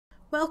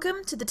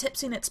Welcome to the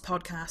Tipsy Knits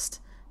podcast.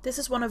 This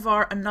is one of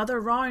our Another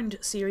Round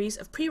series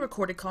of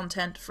pre-recorded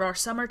content for our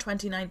summer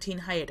 2019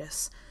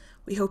 hiatus.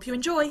 We hope you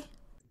enjoy.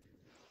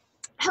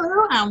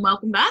 Hello and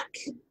welcome back.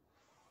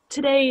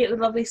 Today the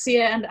lovely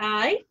Sia and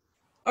I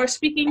are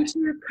speaking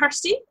to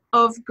Kirsty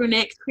of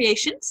Grianaig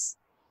Creations.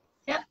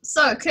 Yep,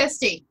 so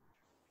Kirsty,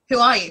 who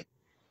are you?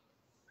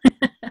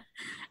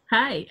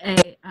 Hi,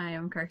 I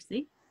am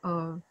Kirsty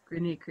of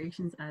Grianaig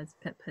Creations, as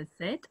Pip has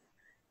said.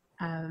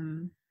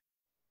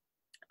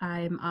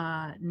 I'm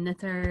a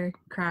knitter,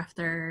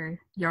 crafter,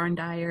 yarn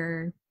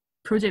dyer,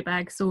 project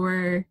bag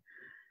sewer,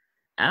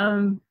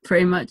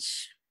 pretty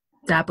much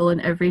dabble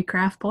in every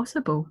craft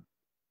possible.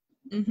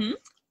 Mm-hmm.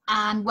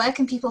 And where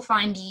can people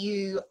find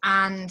you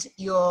and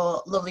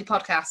your lovely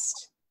podcast?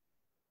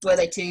 Were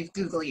they to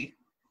Google you?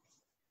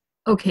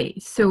 Okay,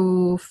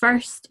 so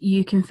first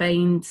you can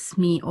find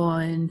me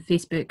on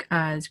Facebook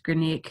as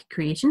Grianaig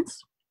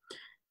Creations.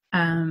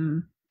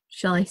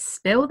 Shall I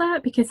spell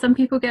that? Because some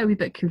people get a wee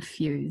bit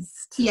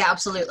confused. Yeah,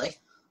 absolutely.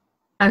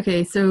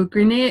 Okay, so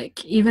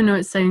Grianaig, even though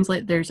it sounds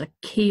like there's a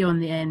K on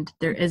the end,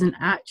 there isn't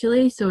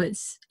actually. So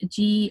it's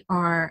Grianaig.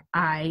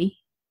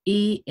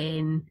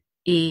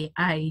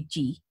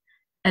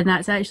 And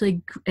that's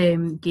actually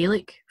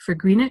Gaelic for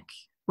Greenock,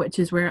 which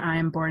is where I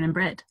am born and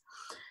bred.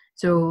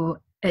 So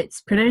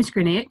it's pronounced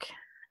Grianaig,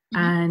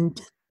 and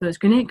so it's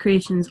Grianaig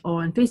Creations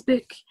on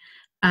Facebook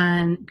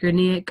and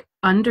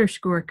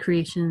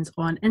Grianaig_Creations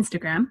on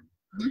Instagram.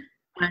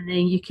 And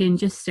then you can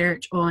just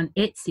search on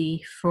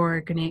Etsy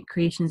for Grianaig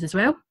Creations as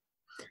well.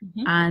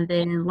 And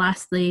then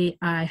lastly,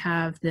 I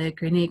have the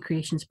Grianaig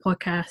Creations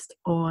podcast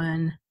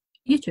on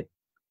YouTube.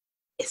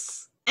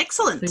 Yes,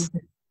 excellent. So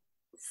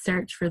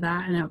search for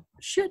that and it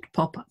should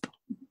pop up.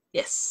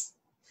 Yes,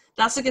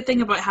 that's a good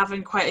thing about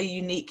having quite a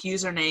unique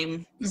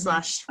username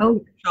slash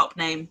shop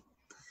name.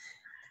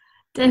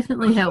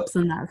 Definitely helps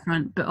on that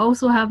front, but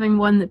also having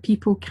one that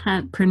people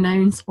can't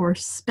pronounce or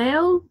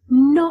spell,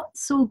 not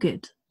so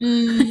good.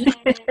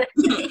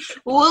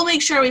 We'll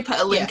make sure we put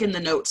a link in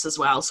the notes as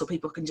well, so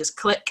people can just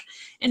click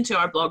into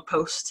our blog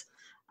post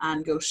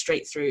and go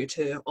straight through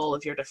to all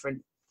of your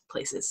different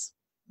places.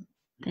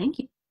 Thank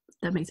you.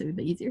 That makes it a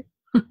bit easier.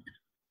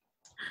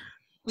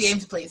 We aim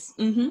to please.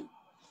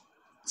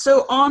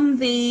 So on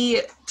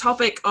the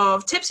topic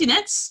of tipsy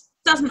knits,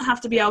 doesn't have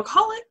to be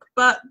alcoholic,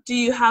 but do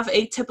you have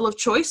a tipple of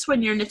choice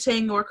when you're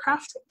knitting or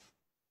crafting?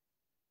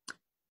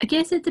 I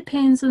guess it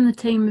depends on the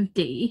time of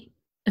day.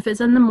 If it's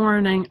in the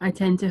morning, I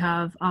tend to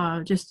have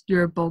just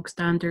your bog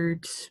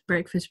standard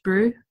breakfast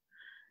brew.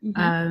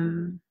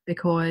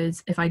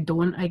 Because if I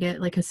don't, I get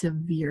like a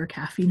severe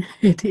caffeine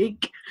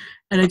headache,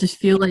 and I just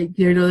feel like,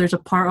 there's a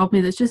part of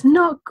me that's just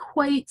not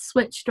quite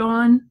switched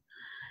on.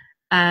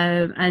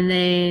 And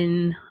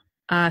then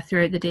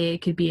throughout the day,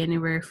 it could be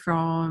anywhere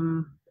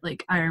from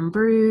like Iron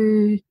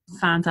Brew,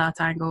 Fanta,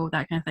 Tango,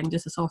 that kind of thing,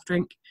 just a soft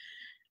drink.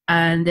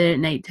 And then at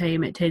night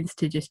time, it tends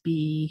to just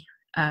be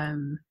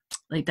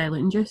like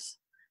diluting juice,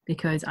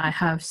 because I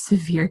have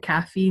severe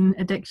caffeine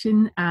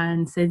addiction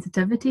and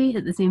sensitivity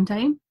at the same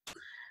time.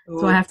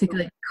 So I have to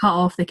cut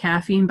off the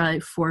caffeine by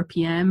 4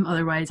 p.m.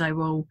 Otherwise, I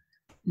will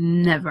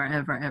never,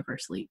 ever, ever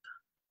sleep.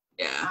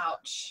 Yeah.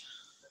 Ouch.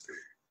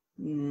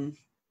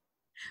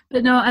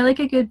 But no, I like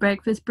a good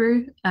breakfast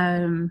brew.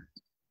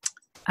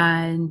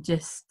 And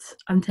just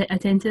I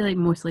tend to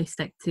mostly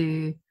stick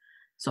to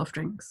soft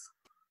drinks.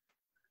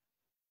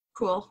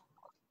 Cool.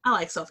 I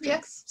like soft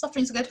drinks. Yeah, soft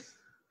drinks are good.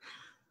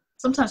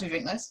 Sometimes we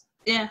drink those.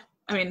 Yeah,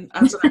 I mean,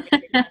 that's what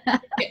I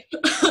mean.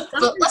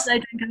 Sometimes I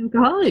drink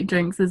alcoholic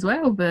drinks as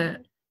well,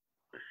 but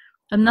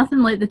I'm nothing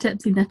like the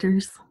tipsy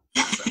knitters.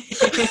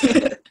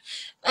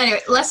 Anyway,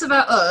 less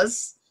about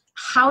us.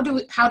 Kind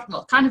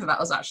of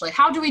about us actually.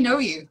 How do we know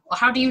you? Or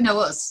how do you know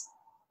us?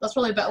 That's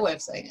probably a better way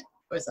of saying it.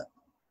 Or is it?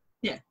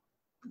 Yeah.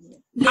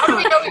 How do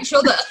we know each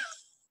other?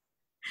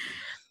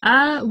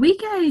 We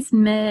guys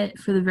met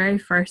for the very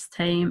first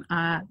time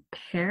at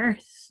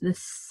Perth, the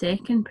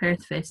second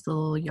Perth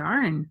Festival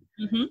Yarn.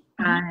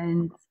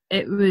 And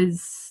it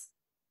was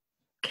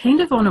kind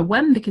of on a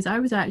whim, because I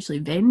was actually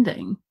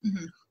vending.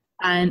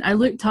 And I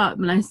looked up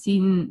and I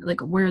seen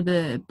where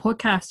the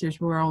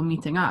podcasters were all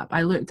meeting up.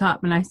 I looked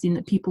up and I seen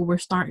that people were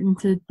starting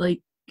to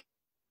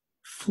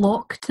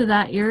flock to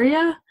that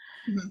area.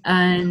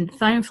 And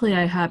thankfully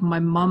I had my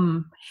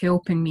mum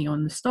helping me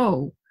on the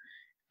stall.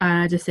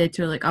 And I just said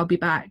to her, I'll be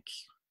back.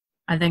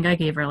 I think I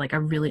gave her a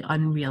really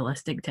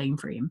unrealistic time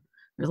frame.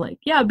 I was like,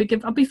 yeah,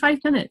 I'll be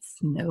 5 minutes.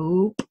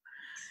 Nope.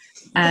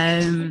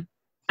 And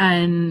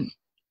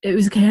it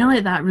was kind of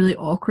like that really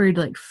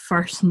awkward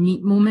first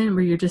meet moment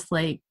where you're just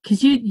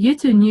because you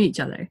two knew each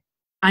other.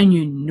 I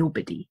knew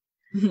nobody.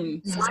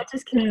 So I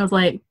just kind of was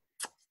like,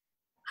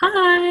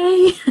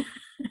 hi.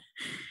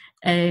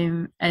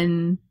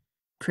 And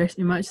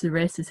pretty much the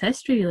rest is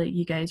history.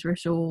 You guys were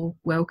so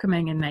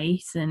welcoming and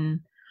nice,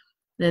 and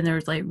then there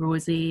was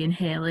Rosie and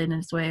Helen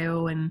as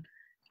well, and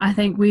I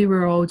think we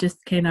were all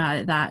just kind of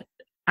at that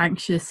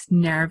anxious,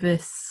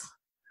 nervous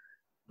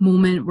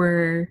moment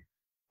where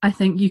I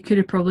think you could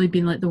have probably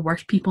been like the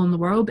worst people in the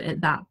world, but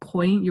at that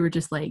point you were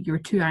just like, you were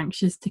too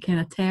anxious to kind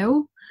of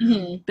tell.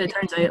 Mm-hmm. But it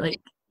turns out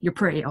like you're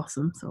pretty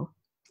awesome, so.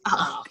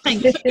 Oh,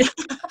 thank you.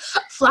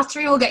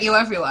 Flattery will get you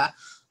everywhere.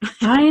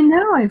 I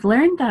know, I've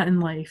learned that in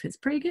life. It's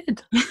pretty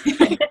good.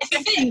 I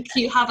think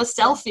you have a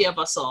selfie of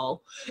us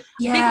all.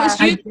 Yeah,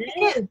 I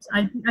did.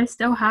 I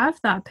still have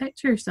that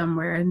picture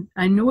somewhere, and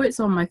I know it's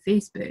on my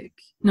Facebook.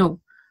 No,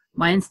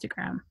 my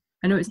Instagram.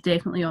 I know it's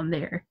definitely on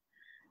there.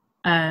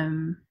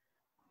 I'm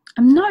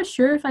not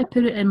sure if I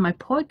put it in my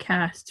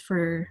podcast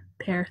for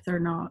Perth or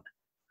not.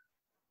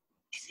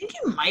 I think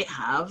you might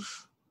have.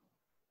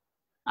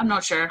 I'm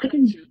not sure. I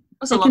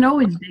can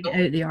always dig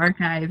out the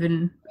archive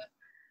and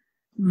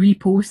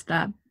repost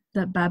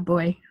that bad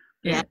boy.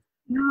 Yeah.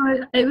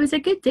 No, it was a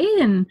good day,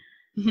 and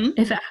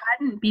if it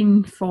hadn't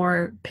been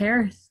for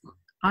Perth,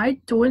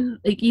 I don't,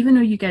 like, even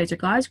though you guys are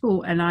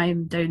Glasgow and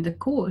I'm down the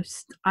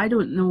coast, I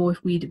don't know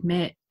if we'd have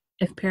met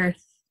if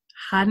Perth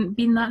hadn't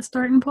been that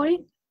starting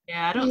point.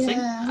 Yeah, I don't think.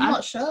 I'm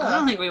not sure. I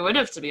don't think we would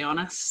have, to be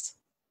honest.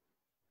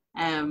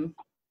 Yeah.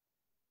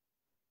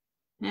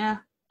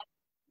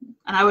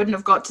 And I wouldn't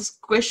have got to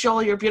squish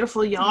all your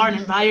beautiful yarn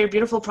and buy your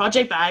beautiful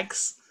project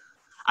bags.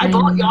 I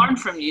bought yarn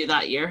from you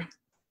that year.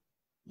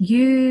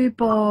 You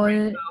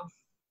bought...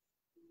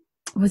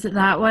 Was it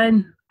that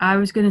one? I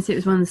was going to say it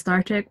was one of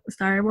the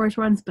Star Wars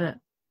ones, but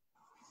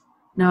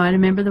no, I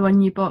remember the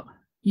one you bought.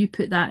 You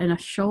put that in a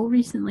shawl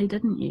recently,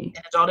 didn't you? In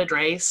a dotted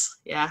race,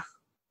 yeah.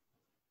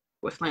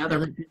 With my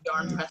other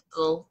yarn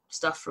pretzel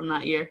stuff from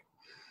that year.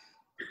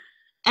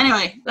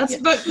 Anyway, that's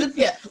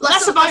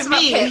less about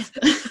me.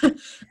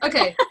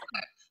 Okay,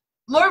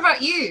 more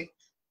about you.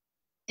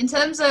 In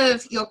terms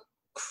of your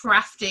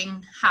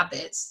crafting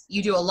habits,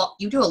 you do a lot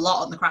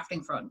on the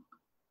crafting front.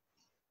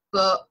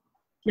 But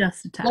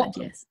just a tad,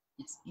 yes.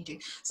 Yes, you do.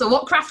 So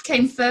what craft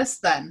came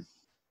first then?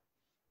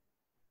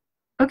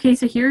 Okay,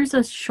 so here's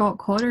a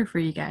shock horror for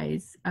you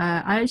guys.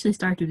 I actually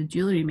started with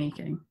jewellery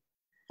making.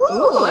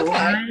 Ooh,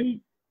 okay.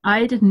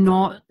 I did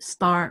not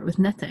start with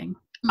knitting.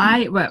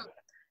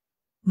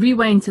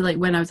 Rewind to like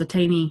when I was a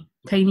tiny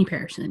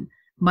person.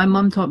 My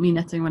mum taught me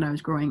knitting when I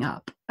was growing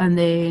up, and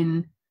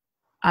then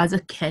as a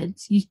kid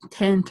you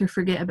tend to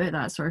forget about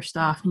that sort of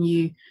stuff, and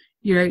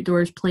you're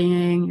outdoors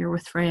playing, you're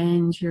with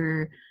friends,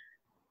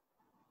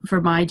 for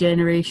my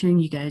generation,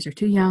 you guys are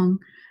too young.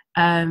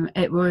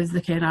 It was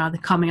the kind of the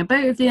coming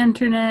about of the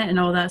internet and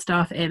all that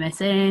stuff,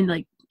 MSN.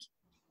 Like,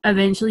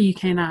 eventually you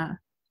kind of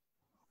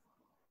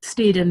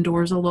stayed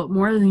indoors a lot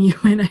more than you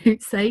went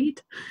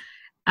outside.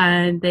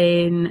 And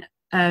then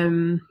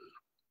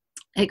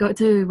it got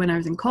to when I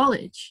was in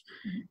college,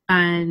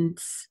 and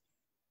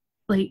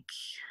like,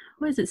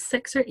 what is it,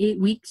 6 or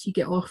 8 weeks you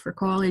get off for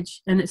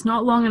college, and it's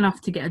not long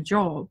enough to get a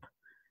job,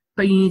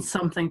 but you need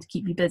something to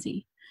keep you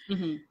busy.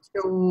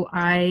 So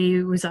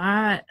I was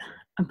I'm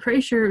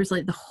pretty sure it was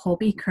like the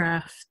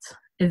Hobbycraft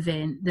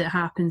event that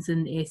happens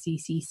in the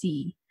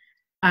SECC,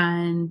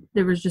 and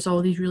there was just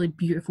all these really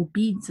beautiful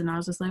beads, and I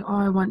was just like, oh,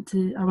 I want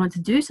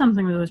to do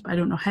something with those, but I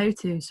don't know how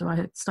to. So I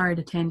had started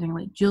attending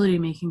like jewellery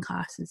making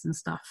classes and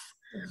stuff,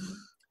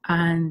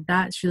 and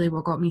that's really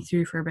what got me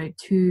through for about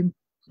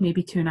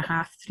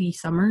 2.5, 3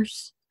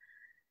 summers.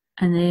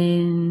 And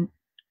then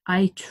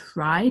I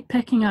tried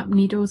picking up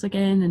needles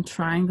again and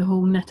trying the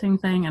whole knitting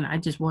thing, and I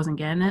just wasn't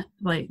getting it.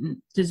 Like,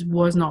 just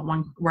was not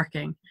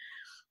working.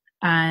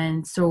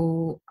 And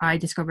so I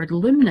discovered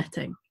loom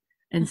knitting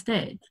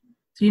instead.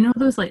 So you know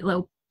those like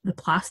the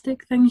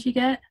plastic things you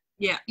get?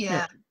 Yeah.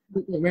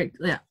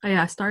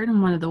 I started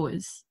on one of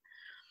those,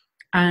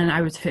 and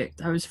I was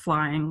hooked. I was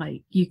flying.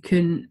 Like, you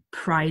couldn't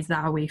prize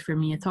that away from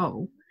me at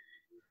all.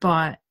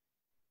 But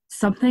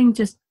something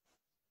just,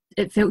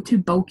 it felt too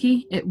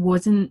bulky. It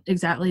wasn't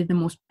exactly the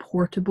most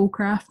portable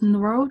craft in the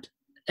world.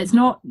 It's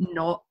not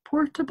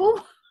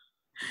portable,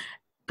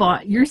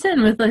 but you're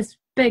sitting with this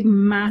big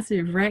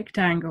massive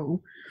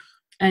rectangle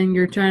and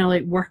you're trying to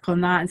like work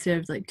on that instead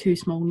of like 2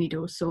 small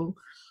needles. So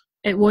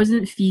it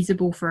wasn't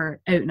feasible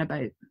for out and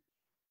about.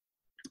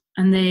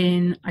 And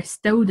then I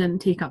still didn't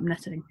take up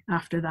knitting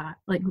after that.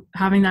 Like,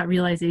 having that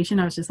realization,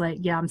 I was just like,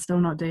 yeah, I'm still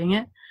not doing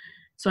it.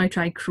 So I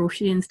tried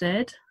crochet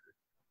instead.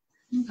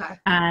 Okay.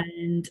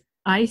 And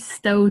I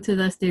still to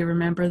this day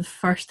remember the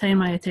first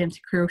time I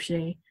attempted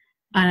crochet,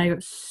 and I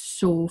got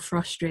so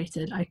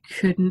frustrated. I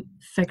couldn't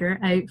figure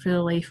it out for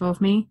the life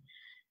of me.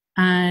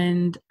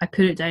 And I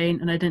put it down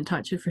and I didn't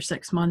touch it for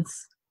 6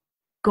 months.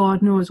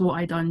 God knows what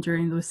I done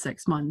during those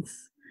 6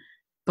 months.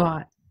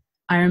 But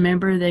I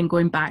remember then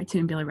going back to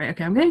it and being like, right,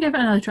 okay, I'm going to give it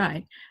another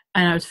try.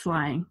 And I was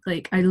flying.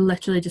 Like, I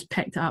literally just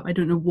picked it up. I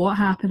don't know what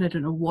happened. I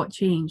don't know what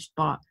changed,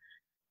 but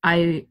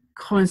I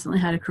constantly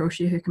had a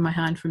crochet hook in my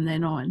hand from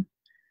then on.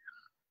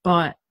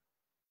 But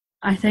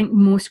I think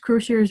most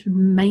crocheters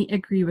might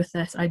agree with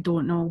this. I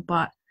don't know.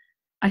 But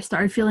I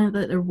started feeling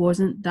that there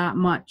wasn't that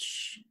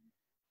much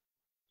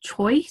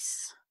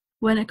choice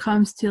when it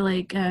comes to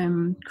like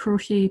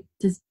crochet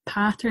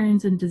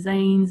patterns and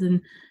designs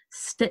and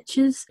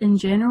stitches in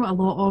general. A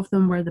lot of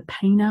them were the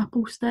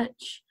pineapple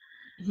stitch,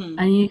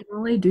 And you can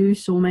only do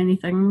so many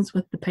things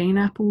with the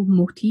pineapple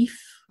motif.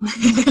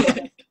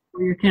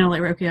 Where you're kind of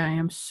like, okay, I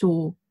am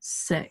so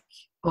sick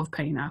of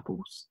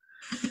pineapples.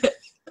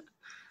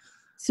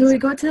 So it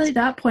got to like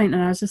that point,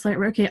 and I was just like,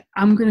 okay,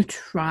 I'm going to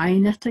try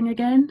knitting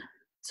again.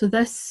 So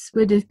this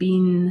would have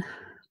been,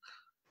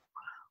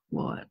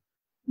 what?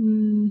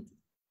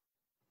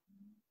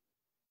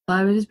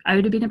 I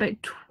would have been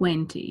about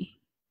 20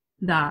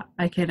 that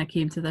I kind of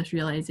came to this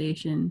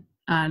realization,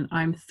 and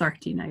I'm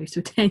 30 now,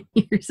 so 10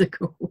 years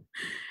ago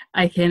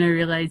I kind of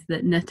realized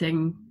that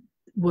knitting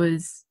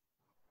was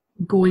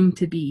going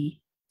to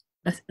be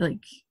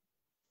like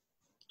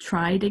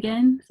tried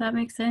again, if that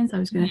makes sense. I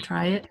was going to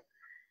try it,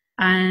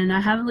 and I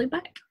haven't looked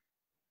back.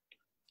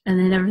 And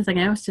then everything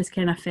else just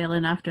kind of fell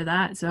in after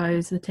that. So I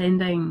was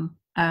attending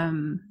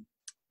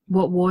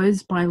what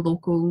was my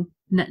local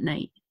knit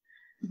night.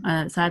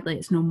 Sadly,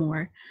 it's no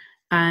more.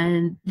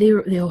 And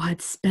they all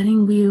had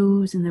spinning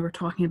wheels, and they were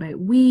talking about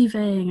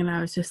weaving, and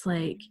I was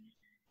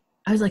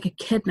like a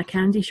kid in a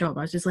candy shop.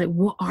 I was just like,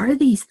 what are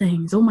these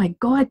things? Oh my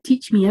God,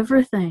 teach me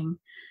everything.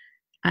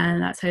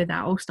 And that's how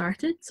that all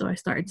started. So I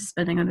started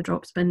spinning on a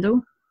drop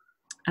spindle,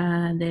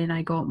 and then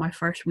I got my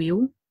first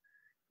wheel,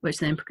 which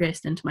then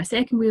progressed into my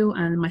second wheel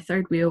and my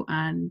third wheel,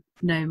 and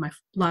now my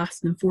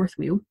last and fourth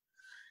wheel.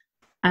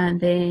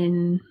 And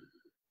then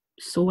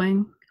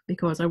sewing,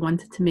 because I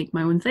wanted to make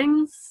my own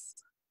things,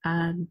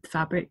 and the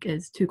fabric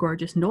is too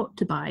gorgeous not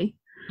to buy.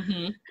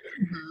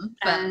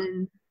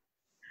 And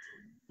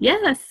yeah,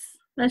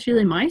 that's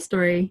really my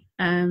story.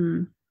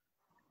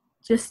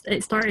 Just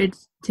it started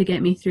to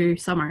get me through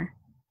summer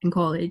in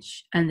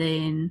college, and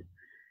then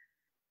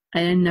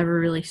I never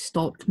really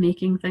stopped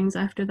making things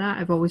after that.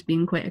 I've always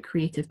been quite a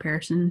creative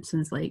person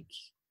since like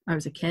I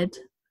was a kid,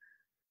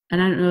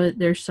 and I don't know,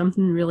 there's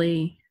something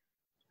really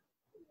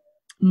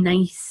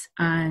nice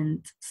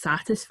and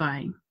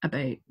satisfying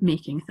about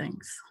making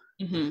things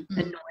and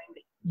knowing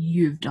that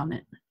you've done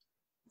it.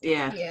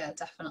 Yeah,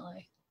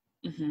 definitely.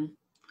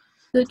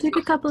 So it took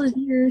a couple of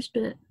years,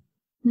 but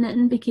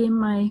knitting became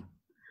my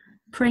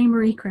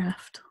primary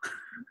craft.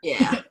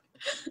 Yeah.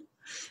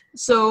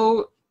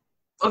 So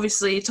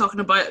obviously, talking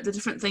about the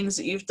different things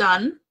that you've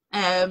done,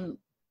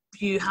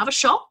 you have a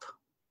shop,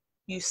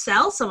 you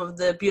sell some of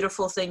the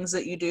beautiful things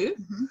that you do.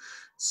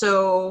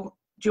 So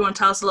do you want to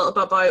tell us a little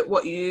bit about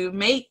what you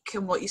make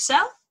and what you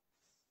sell?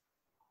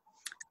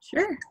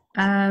 Sure.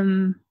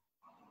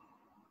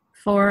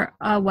 For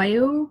a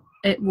while,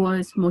 it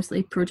was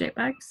mostly project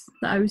bags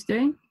that I was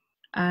doing,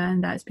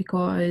 and that's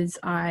because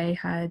I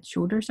had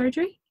shoulder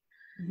surgery.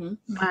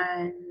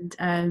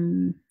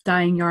 And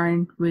dyeing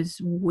yarn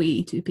was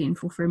way too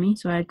painful for me,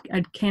 so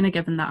I'd kind of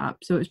given that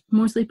up. So it was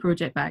mostly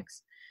project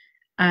bags,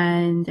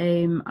 and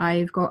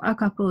I've got a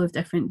couple of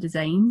different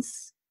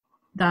designs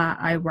that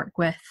I work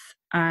with,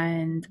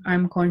 and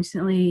I'm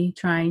constantly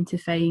trying to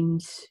find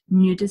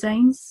new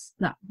designs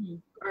that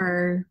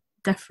are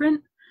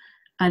different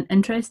and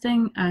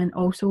interesting, and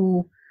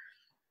also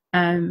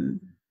to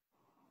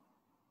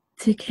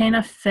kind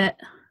of fit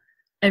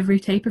every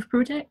type of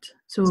project.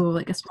 So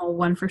like a small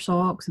one for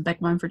socks, a big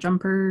one for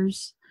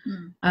jumpers,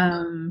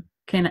 kind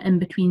of in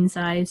between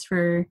size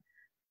for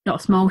not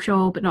a small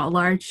shawl but not a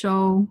large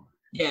shawl.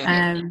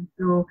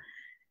 So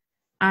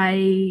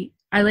I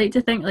like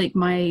to think like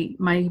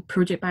my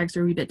project bags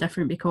are a wee bit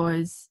different,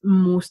 because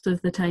most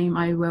of the time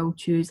I will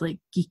choose like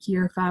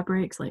geekier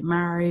fabrics like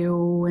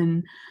Mario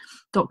and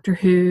Doctor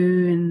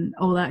Who and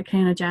all that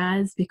kind of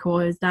jazz,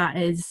 because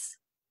that's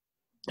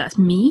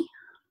me.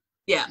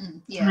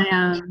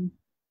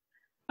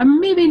 I'm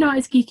maybe not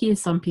as geeky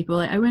as some people.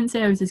 Like, I wouldn't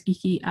say I was as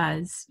geeky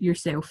as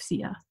yourself,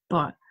 Sia,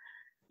 but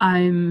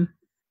I'm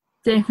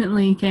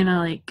definitely kind of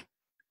like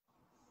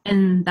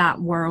in that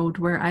world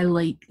where I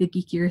like the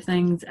geekier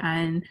things,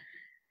 and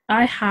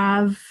I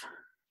have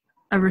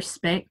a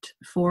respect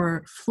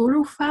for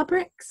floral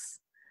fabrics,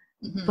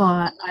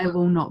 but I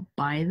will not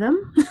buy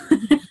them.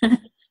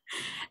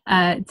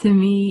 To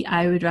me,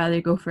 I would rather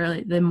go for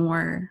like the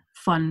more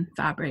fun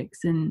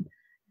fabrics and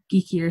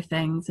geekier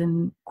things,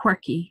 and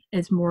quirky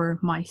is more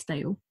my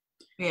style.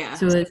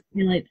 So it's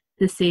like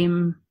the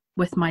same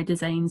with my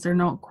designs. They're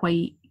not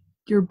quite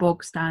your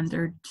bog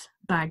standard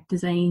bag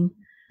design.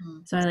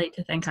 So I like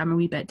to think I'm a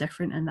wee bit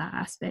different in that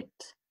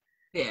aspect.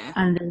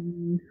 And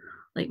then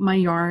like my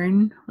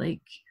yarn,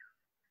 like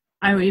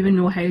I don't even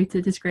know how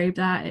to describe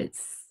that.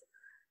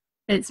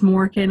 It's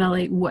more kind of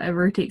like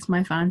whatever takes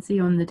my fancy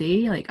on the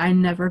day. Like I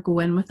never go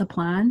in with a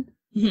plan.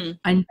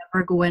 I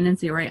never go in and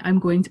say, right, I'm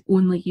going to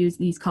only use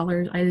these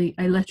colours. I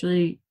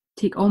literally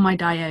take all my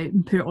dye out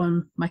and put it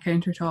on my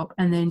countertop,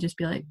 and then just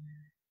be like,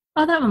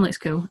 oh, that one looks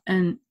cool,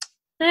 and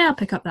yeah, I'll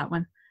pick up that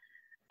one.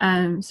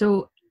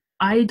 So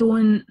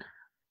I'm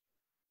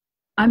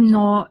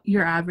not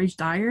your average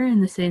dyer,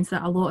 in the sense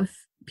that a lot of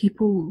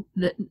people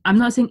that, I'm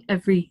not saying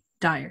every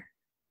dyer,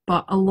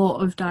 but a lot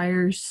of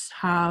dyers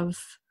have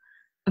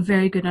a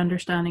very good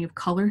understanding of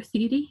colour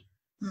theory.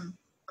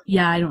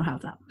 Yeah, I don't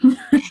have that.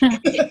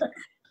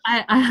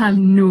 I have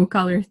no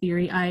colour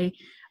theory.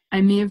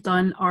 I may have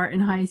done art in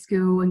high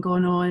school and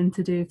gone on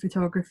to do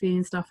photography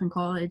and stuff in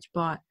college,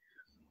 but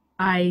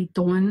I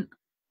don't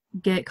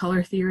get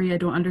colour theory. I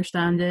don't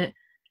understand it.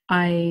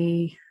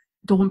 I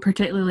don't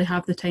particularly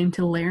have the time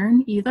to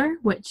learn either,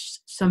 which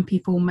some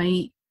people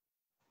might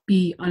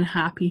be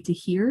unhappy to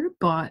hear,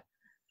 but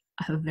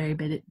I have a very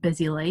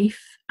busy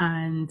life,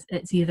 and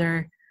it's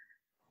either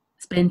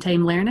spend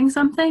time learning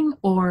something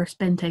or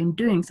spend time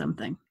doing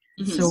something.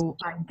 Mm-hmm. So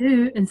I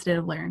do instead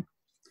of learn.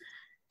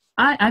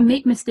 I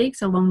make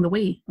mistakes along the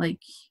way. Like,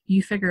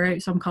 you figure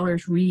out some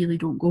colours really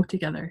don't go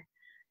together,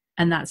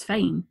 and that's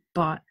fine.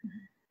 But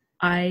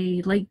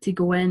I like to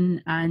go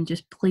in and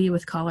just play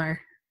with colour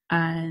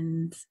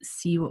and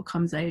see what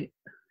comes out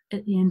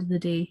at the end of the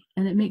day,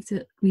 and it makes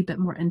it a wee bit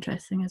more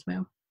interesting as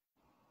well.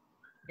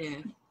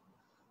 Yeah.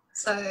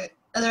 So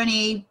are there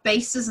any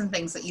bases and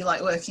things that you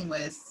like working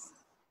with,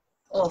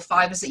 or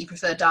fibres that you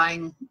prefer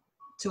dyeing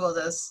to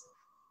others?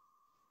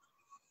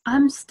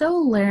 I'm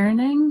still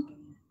learning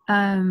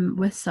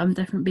with some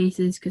different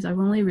bases, because I've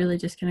only really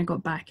just kind of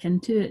got back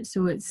into it.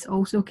 So it's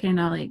also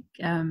kind of like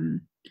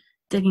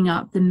digging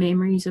up the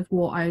memories of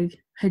what I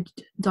had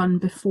done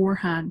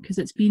beforehand, because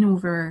it's been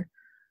over,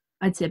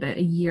 I'd say, about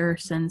a year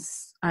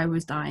since I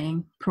was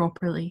dyeing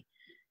properly.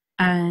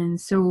 And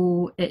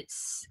so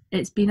it's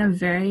been a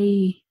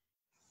very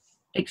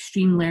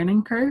extreme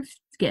learning curve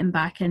getting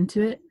back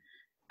into it.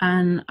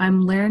 And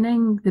I'm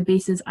learning the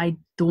bases I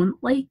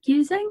don't like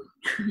using.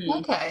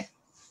 Okay.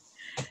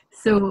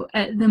 So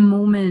at the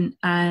moment,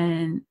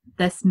 and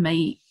this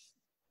might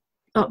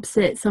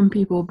upset some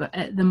people, but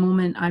at the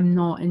moment I'm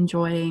not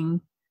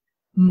enjoying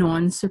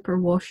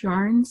non-superwash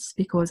yarns,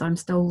 because I'm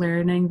still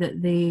learning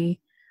that they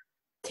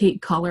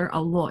take colour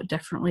a lot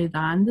differently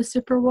than the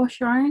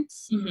superwash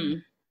yarns.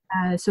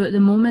 Mm-hmm. So at the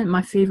moment,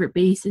 my favourite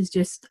base is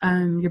just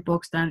your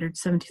bog standard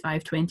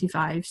 75-25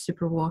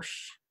 superwash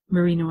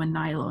merino and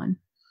nylon.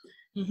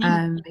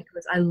 Mm-hmm.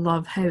 Because I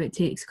love how it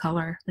takes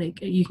colour. Like,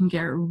 you can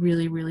get it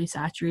really, really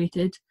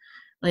saturated.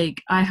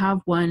 Like, I have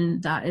one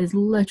that is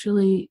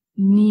literally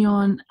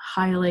neon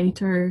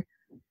highlighter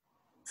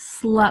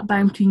slap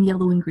bang between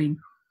yellow and green.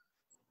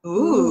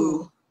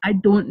 Ooh. I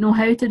don't know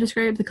how to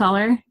describe the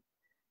colour,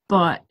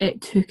 but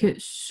it took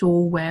it so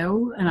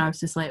well, and I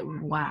was just like,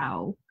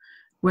 wow.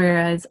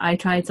 Whereas I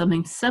tried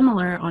something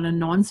similar on a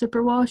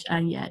non-superwash,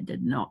 and yeah, it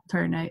did not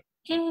turn out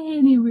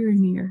anywhere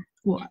near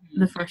what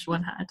the first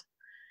one had.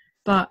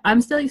 But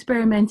I'm still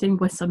experimenting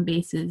with some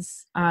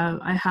bases.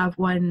 I have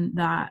one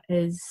that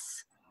is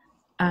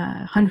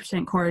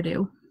 100%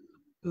 Corriedale.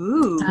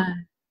 Ooh.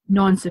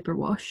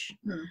 Non-superwash.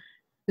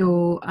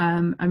 So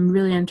I'm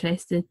really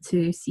interested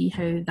to see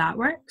how that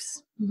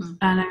works. Mm-hmm.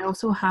 And I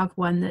also have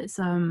one that's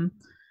a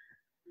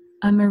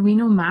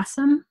merino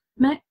massam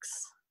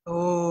mix.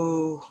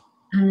 Oh.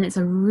 And it's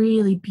a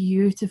really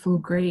beautiful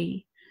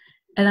grey.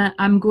 And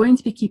I'm going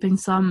to be keeping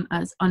some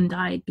as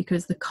undyed,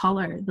 because the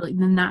colour, like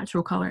the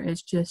natural colour,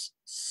 is just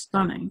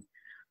stunning.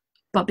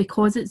 But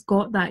because it's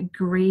got that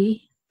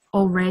grey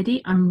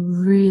already,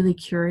 I'm really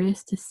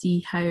curious to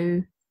see how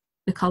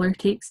the colour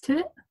takes to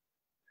it.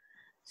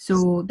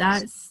 So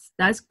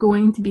that's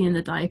going to be in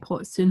the dye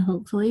pot soon,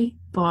 hopefully.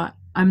 But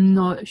I'm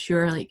not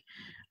sure. Like,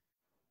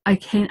 I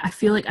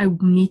feel like I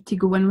need to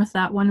go in with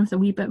that one with a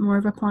wee bit more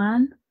of a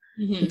plan,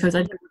 because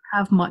I don't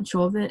have much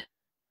of it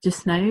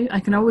just now.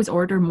 I can always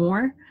order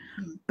more,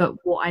 but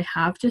what I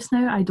have just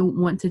now, I don't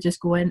want to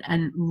just go in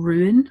and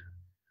ruin,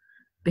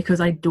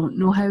 because I don't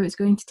know how it's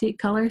going to take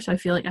colour. So I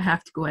feel like I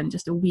have to go in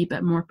just a wee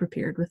bit more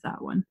prepared with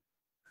that one.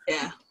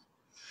 Yeah.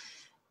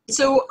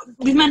 So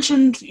we've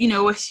mentioned,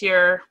 with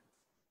your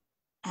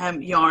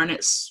yarn,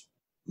 it's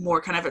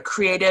more kind of a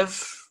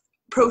creative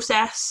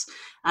process,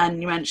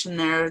 and you mentioned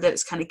there that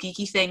it's kind of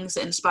geeky things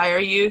that inspire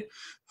you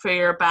for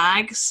your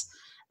bags.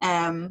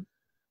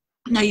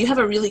 Now you have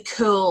a really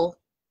cool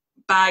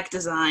bag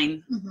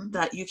design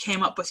that you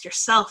came up with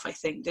yourself, I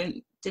think,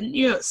 didn't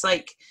you? It's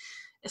like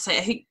I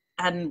think,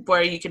 and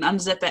where you can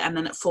unzip it and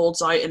then it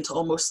folds out into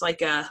almost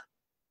like a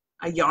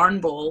yarn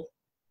ball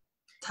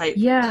type.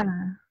 Yeah.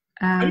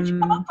 How did you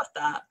come up with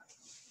that?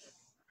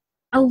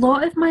 A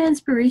lot of my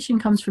inspiration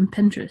comes from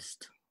Pinterest.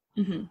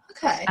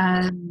 Okay.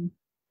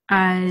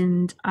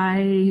 And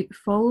I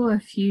follow a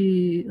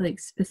few like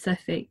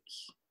specific,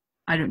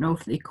 I don't know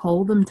if they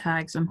call them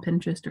tags on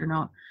Pinterest or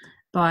not,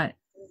 but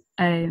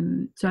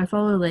so I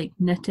follow like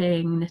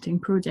knitting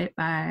project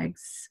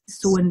bags,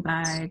 sewing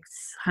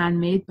bags,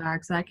 handmade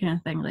bags, that kind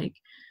of thing. Like,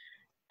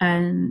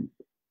 and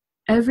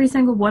every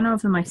single one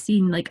of them I've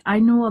seen, like, I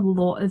know a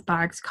lot of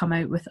bags come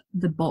out with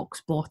the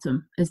box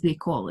bottom, as they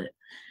call it,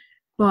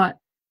 but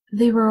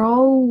they were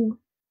all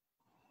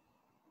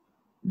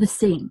the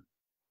same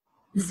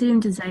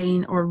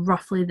design, or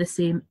roughly the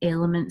same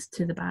elements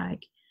to the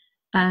bag.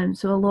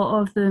 So a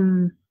lot of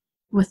them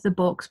with the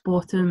box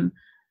bottom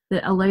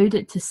that allowed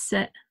it to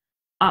sit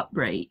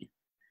upright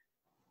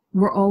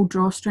were all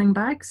drawstring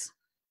bags.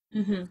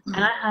 And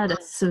I had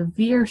a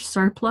severe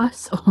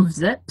surplus of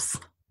zips.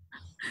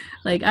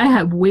 Like, I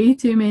had way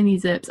too many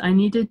zips. I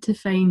needed to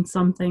find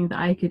something that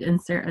I could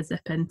insert a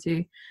zip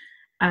into.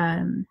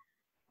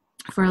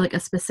 for like a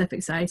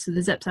specific size. So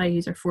the zips I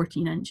use are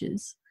 14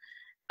 inches.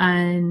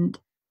 And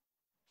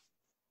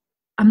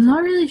I'm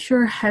not really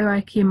sure how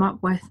I came up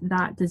with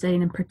that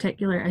design in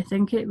particular. I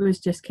think it was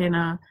just kind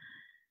of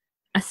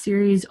a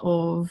series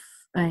of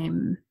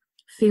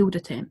failed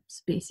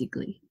attempts,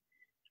 basically.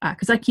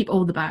 Because I keep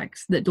all the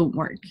bags that don't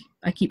work.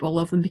 I keep all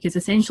of them because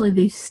essentially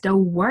they still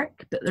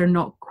work, but they're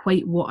not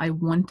quite what I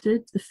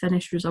wanted the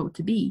finished result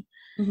to be.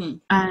 Mm-hmm.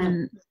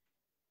 And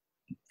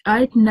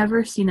I'd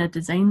never seen a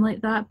design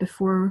like that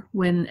before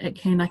when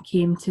it kind of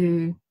came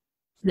to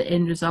the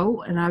end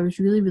result, and I was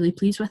really, really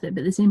pleased with it.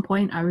 But at the same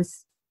point, I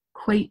was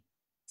quite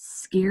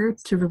scared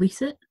to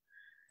release it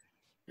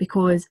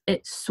because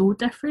it's so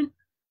different.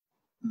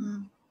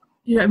 Mm.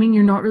 You know what I mean?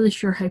 You're not really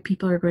sure how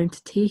people are going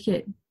to take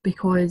it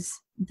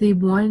because they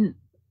want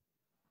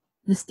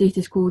the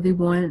status quo, they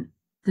want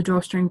the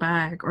drawstring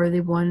bag, or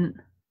they want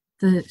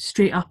the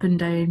straight up and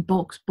down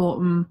box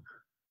bottom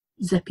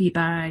zippy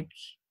bag.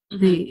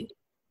 Mm-hmm.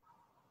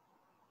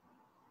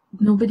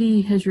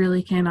 Nobody has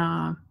really kind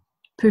of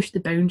pushed the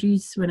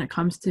boundaries when it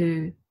comes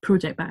to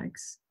project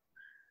bags.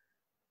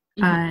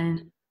 Mm-hmm.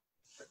 And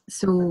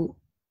so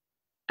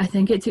I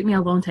think it took me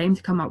a long time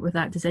to come up with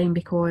that design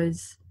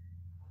because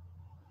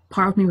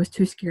part of me was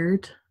too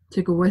scared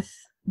to go with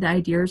the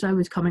ideas I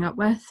was coming up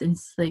with and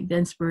like the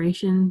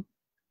inspiration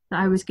that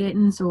I was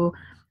getting. So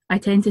I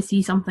tend to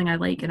see something I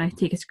like and I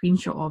take a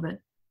screenshot of it,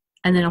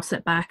 and then I'll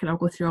sit back and I'll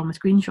go through all my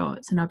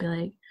screenshots and I'll be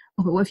like,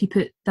 oh, but what if you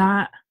put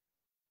that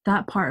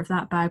part of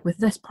that bag with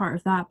this part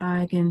of that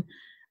bag, and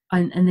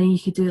then you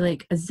could do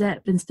like a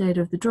zip instead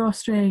of the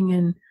drawstring.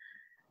 And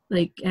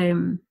like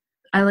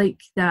I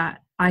like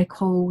that I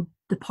call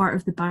the part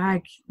of the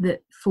bag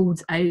that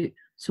folds out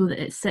so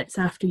that it sits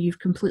after you've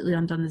completely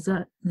undone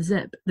the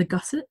zip, the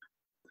gusset.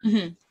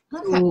 Mm-hmm.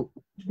 Okay. So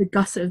the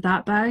gusset of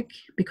that bag,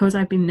 because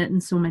I've been knitting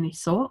so many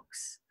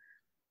socks,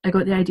 I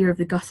got the idea of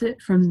the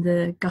gusset from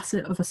the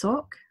gusset of a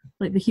sock,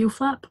 like the heel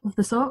flap of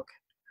the sock.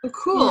 Oh,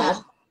 cool. Yeah.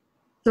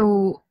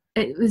 So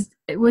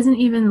it wasn't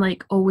even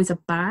like always a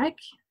bag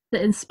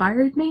that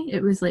inspired me.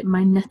 It was like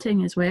my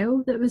knitting as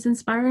well that was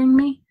inspiring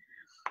me.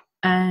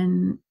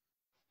 And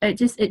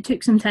it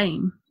took some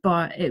time,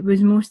 but it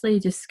was mostly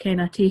just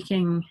kind of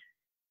taking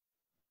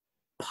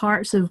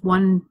parts of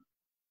one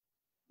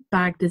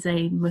bag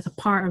design with a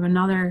part of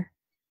another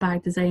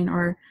bag design,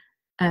 or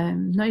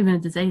not even a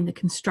design, the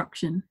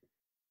construction.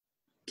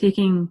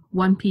 Taking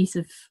one piece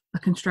of a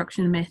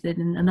construction method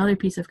and another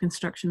piece of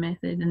construction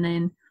method, and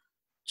then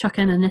chuck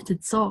in a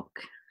knitted sock,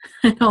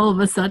 and all of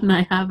a sudden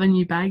I have a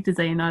new bag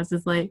design. I was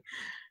just like,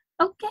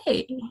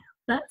 okay,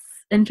 that's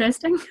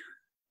interesting.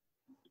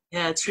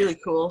 Yeah, it's really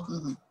cool.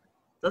 Mm-hmm.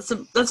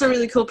 That's a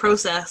really cool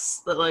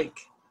process, that like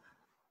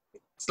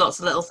it's lots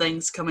of little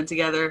things coming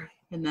together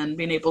and then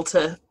being able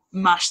to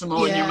mash them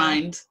all in your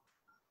mind.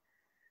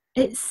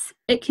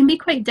 It can be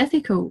quite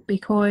difficult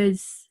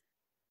because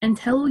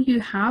until you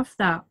have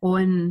that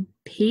on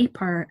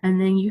paper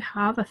and then you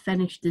have a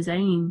finished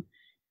design,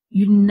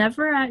 you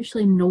never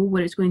actually know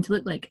what it's going to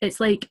look like. It's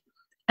like,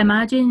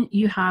 imagine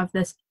you have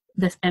this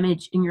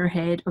image in your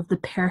head of the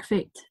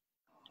perfect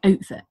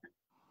outfit,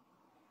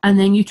 and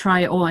then you try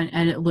it on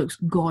and it looks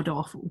god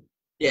awful.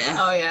 Yeah.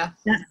 Oh yeah.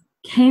 That's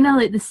kind of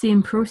like the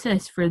same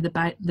process for the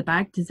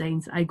bag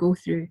designs I go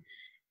through,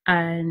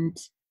 and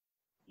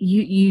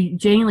you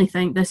genuinely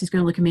think this is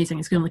going to look amazing.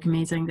 It's going to look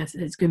amazing. This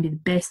it's going to be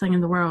the best thing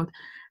in the world,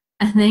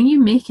 and then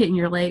you make it and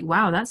you're like,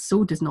 wow, that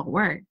so does not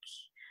work.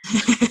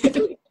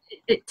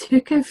 It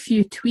took a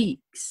few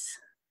tweaks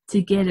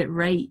to get it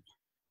right,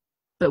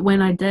 but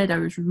when I did, I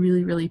was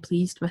really, really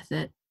pleased with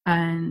it.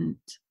 And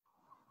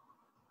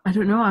I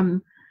don't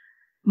know,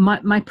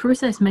 my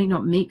process might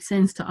not make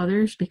sense to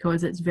others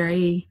because it's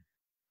very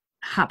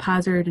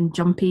haphazard and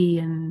jumpy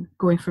and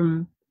going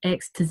from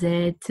X to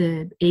Z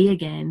to A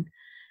again,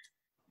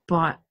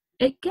 but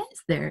it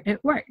gets there.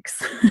 It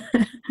works.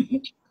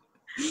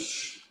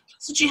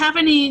 So do you have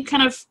any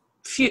kind of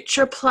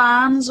future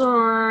plans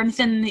or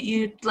anything that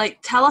you'd like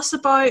tell us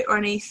about, or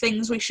any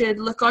things we should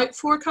look out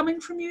for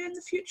coming from you in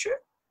the future?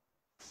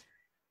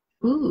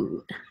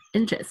 Ooh,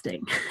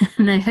 interesting.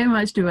 Now, how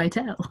much do I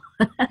tell?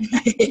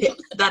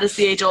 That is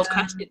the age-old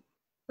question.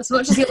 As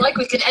much as you like,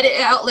 we can edit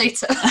it out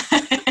later.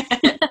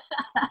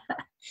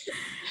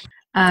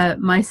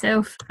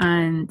 Myself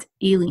and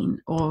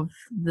Aileen of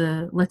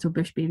the Little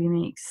Bush Baby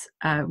Makes,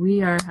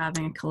 we are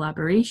having a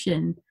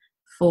collaboration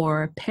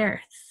for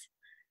Perth,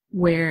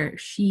 where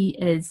she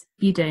is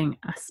feeding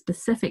a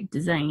specific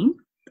design.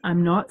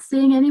 I'm not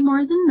saying any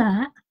more than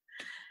that.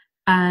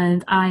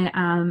 And I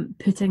am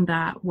putting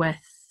that with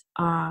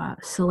a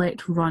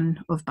select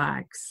run of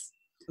bags.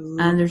 Ooh.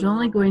 And there's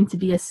only going to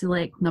be a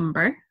select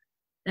number,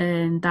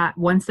 and that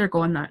once they're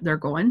gone, they're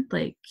gone.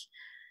 Like,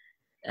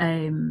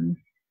 the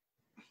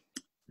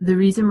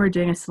reason we're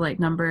doing a select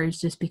number is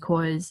just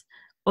because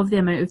of the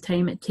amount of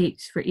time it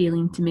takes for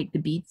Aileen to make the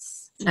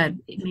beads,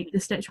 make the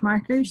stitch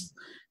markers.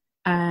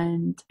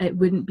 And it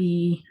wouldn't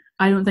be,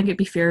 I don't think it'd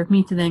be fair of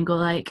me to then go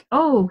like,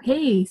 oh,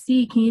 hey,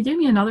 see, can you do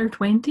me another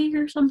 20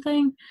 or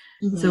something?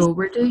 Mm-hmm. So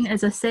we're doing it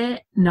as a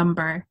set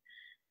number.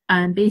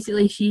 And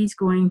basically she's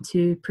going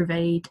to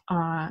provide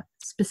a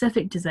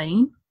specific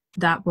design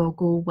that will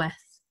go with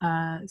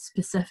a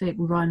specific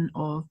run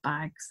of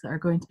bags that are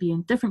going to be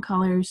in different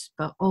colours,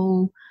 but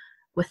all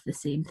with the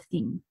same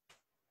theme.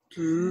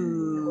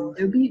 Ooh.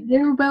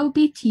 There will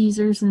be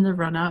teasers in the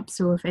run-up,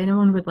 so if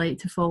anyone would like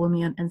to follow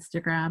me on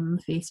Instagram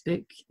and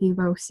Facebook, they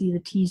will see the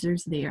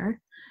teasers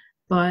there.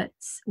 But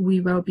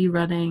we will be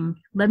running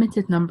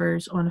limited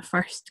numbers on a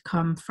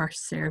first-come,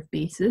 first-served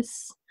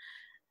basis.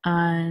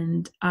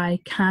 And I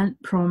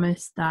can't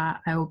promise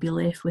that I will be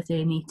left with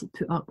any to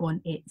put up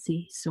on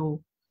Etsy,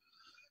 so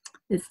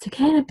it's to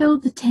kind of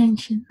build the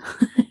tension,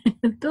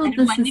 build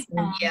the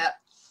suspense. Yeah.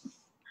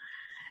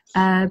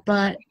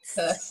 But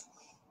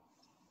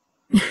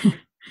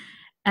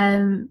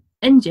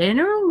in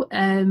general,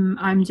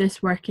 I'm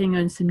just working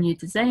on some new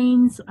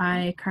designs.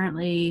 I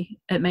currently,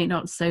 it might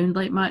not sound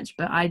like much,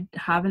 but I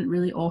haven't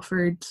really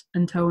offered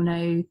until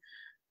now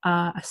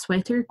a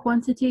sweater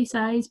quantity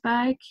size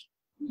bag.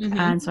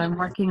 And so I'm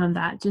working on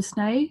that just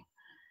now.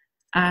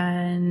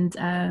 And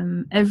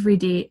every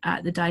day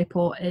at the dye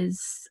pot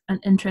is an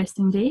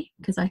interesting day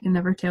because I can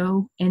never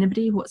tell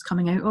anybody what's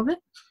coming out of it.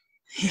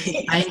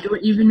 I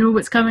don't even know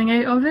what's coming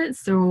out of it.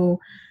 So,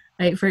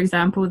 like, for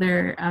example,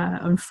 there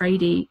on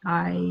Friday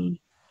I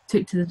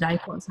took to the dye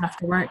pots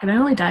after work and I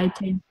only dyed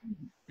 10.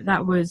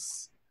 That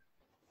was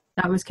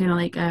kind of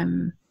like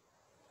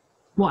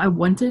what I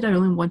wanted. I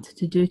only wanted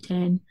to do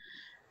 10,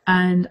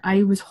 and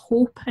I was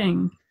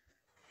hoping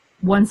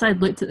once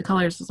I'd looked at the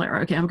colours, I was like,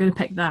 right, okay, I'm going to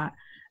pick that.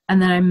 And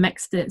then I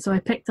mixed it. So I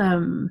picked, I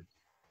don't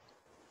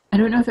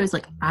know if it was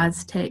like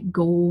Aztec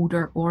gold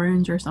or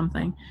orange or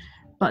something.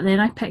 But then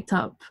I picked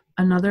up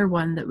another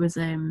one that was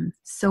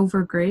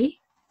silver grey.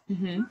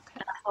 And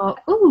I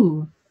thought,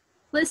 ooh,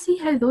 let's see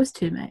how those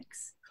two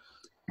mix.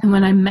 And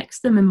when I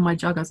mixed them in my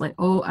jug, I was like,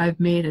 oh, I've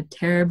made a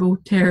terrible,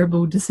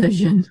 terrible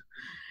decision.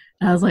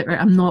 And I was like,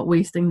 right, I'm not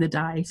wasting the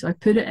dye. So I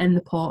put it in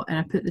the pot and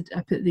I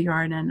put the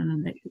yarn in,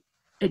 and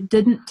it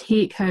didn't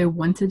take how I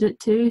wanted it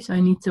to, so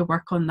I need to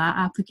work on that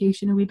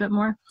application a wee bit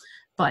more.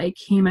 But it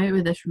came out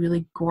with this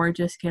really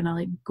gorgeous kind of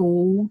like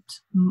gold,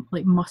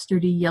 like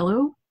mustardy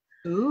yellow.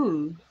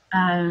 Ooh.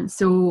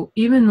 So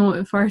even though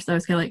at first I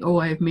was kind of like, oh,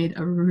 I've made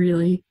a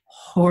really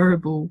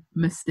horrible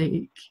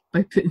mistake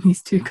by putting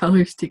these two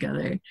colours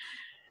together,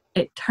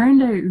 it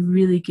turned out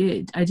really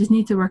good. I just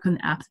need to work on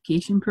the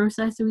application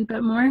process a wee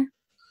bit more.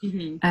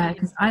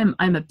 Because I'm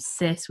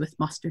obsessed with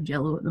mustard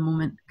yellow at the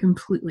moment,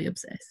 completely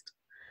obsessed.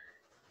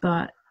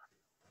 But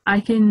I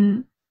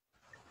can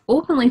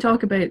openly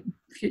talk about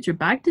future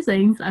bag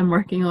designs I'm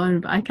working on,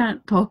 but I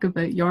can't talk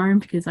about yarn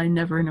because I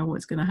never know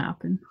what's going to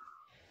happen.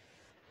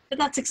 But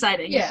that's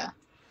exciting. Yeah.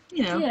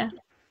 You know. Yeah,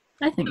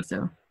 I think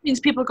so. Means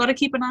people got to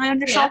keep an eye on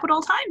your shop at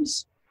all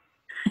times.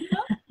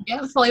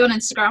 Yeah, follow you on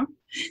Instagram.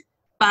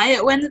 Buy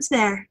it when it's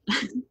there.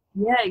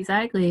 Yeah,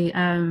 exactly.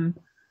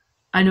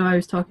 I know I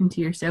was talking to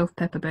yourself,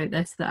 Pip, about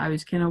this, that I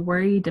was kind of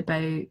worried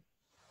about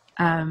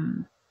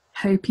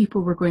how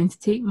people were going to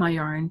take my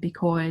yarn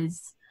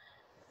because,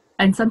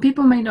 and some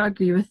people might not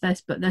agree with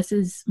this, but this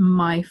is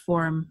my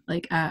form.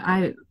 Like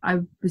I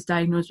was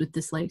diagnosed with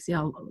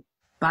dyslexia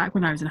back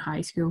when I was in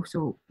high school,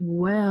 so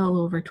well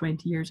over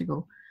 20 years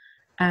ago.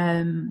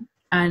 And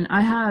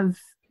I have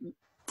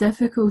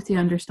difficulty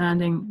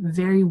understanding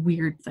very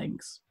weird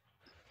things.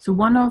 So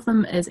one of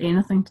them is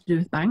anything to do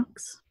with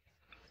banks.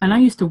 And I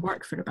used to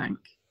work for a bank.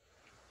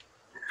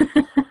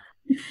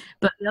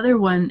 But the other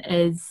one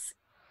is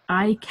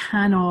I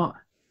cannot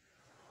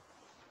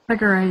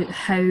figure out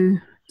how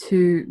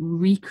to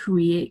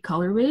recreate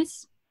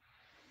colorways.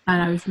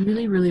 And I was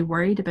really, really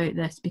worried about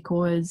this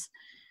because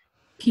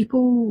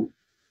people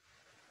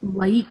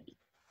like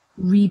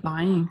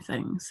rebuying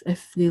things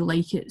if they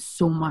like it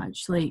so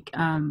much. Like,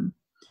 I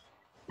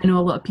know a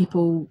lot of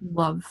people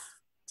love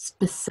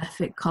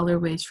specific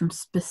colorways from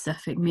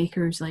specific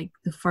makers. Like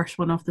the first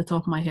one off the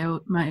top of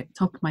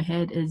my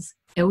head is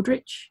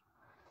Eldritch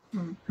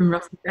from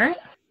Rusty Barrett.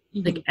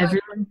 Like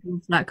everyone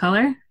knows that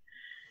color,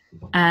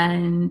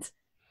 and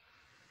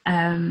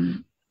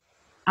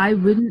I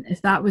wouldn't, if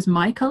that was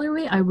my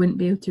colorway, I wouldn't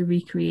be able to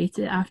recreate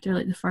it after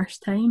like the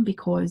first time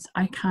because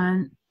I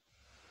can't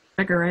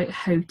figure out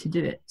how to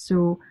do it.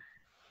 So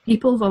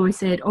people have always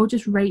said, oh,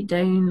 just write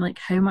down like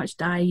how much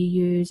dye you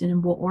use and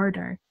in what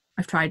order.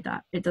 I've tried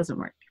that, it doesn't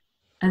work.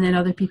 And then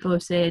other people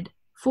have said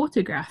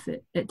photograph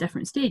it at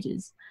different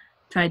stages.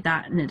 Tried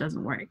that and it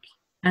doesn't work.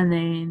 And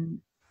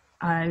then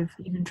I've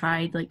even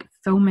tried like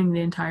filming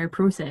the entire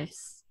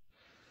process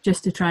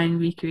just to try and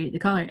recreate the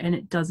color, and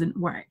it doesn't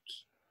work.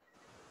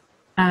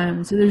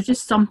 So there's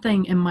just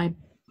something in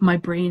my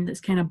brain that's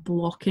kind of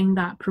blocking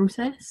that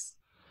process.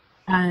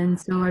 And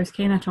so I was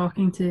kind of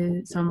talking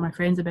to some of my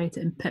friends about it,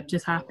 and Pip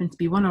just happened to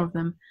be one of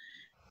them.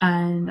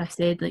 And I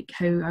said like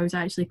how I was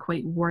actually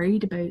quite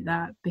worried about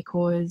that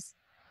because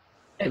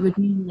it would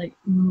mean like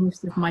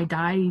most of my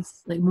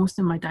dyes, like most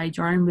of my dyed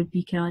yarn would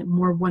be kind of like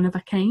more one of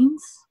a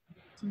kinds.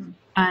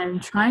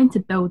 And trying to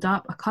build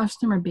up a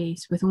customer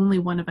base with only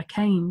one of a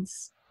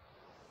kinds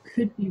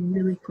could be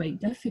really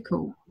quite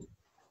difficult.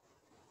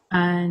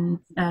 And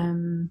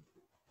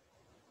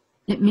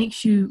it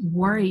makes you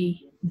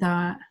worry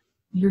that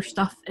your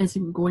stuff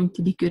isn't going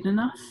to be good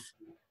enough.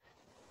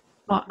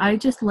 But I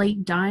just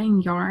like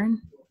dyeing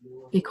yarn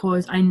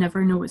because I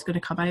never know what's going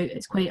to come out.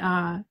 It's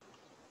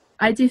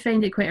I do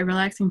find it quite a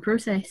relaxing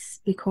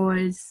process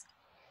because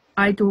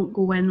I don't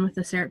go in with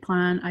a cert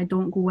plan. I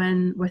don't go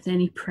in with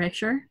any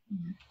pressure.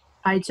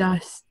 I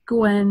just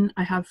go in,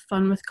 I have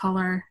fun with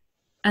colour,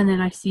 and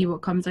then I see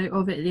what comes out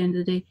of it at the end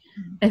of the day.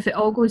 If it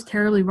all goes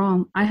terribly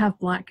wrong, I have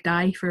black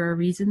dye for a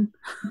reason.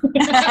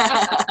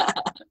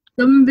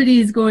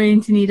 Somebody's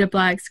going to need a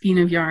black skein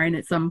of yarn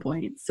at some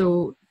point.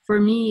 So for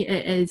me,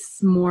 it is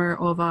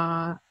more of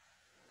a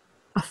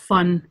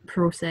fun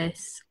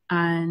process.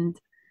 And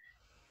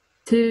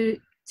to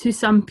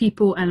some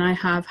people, and I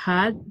have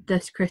had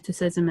this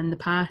criticism in the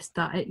past,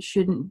 that it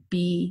shouldn't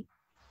be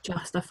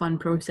just a fun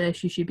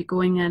process. You should be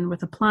going in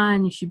with a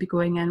plan, you should be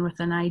going in with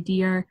an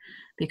idea,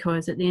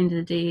 because at the end of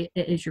the day,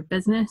 it is your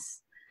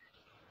business.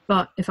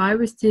 But if I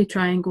was to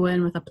try and go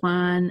in with a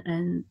plan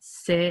and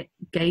set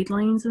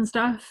guidelines and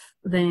stuff,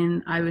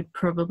 then I would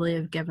probably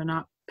have given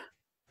up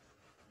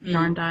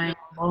yarn dyeing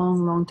a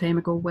long time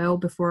ago, well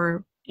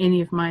before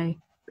any of my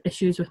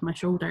issues with my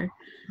shoulder.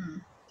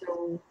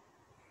 So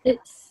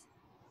it's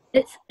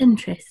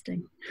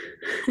interesting.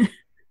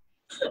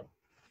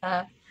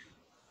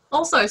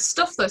 Also,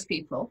 stuff those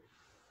people.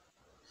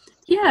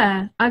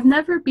 Yeah, I've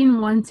never been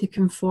one to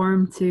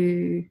conform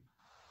to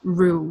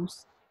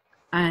rules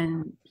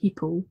and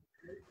people.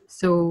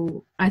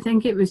 So I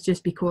think it was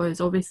just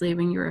because obviously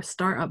when you're a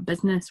startup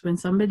business, when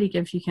somebody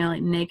gives you kind of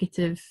like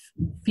negative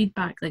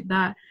feedback like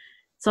that,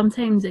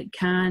 sometimes it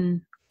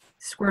can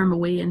squirm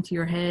away into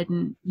your head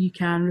and you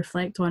can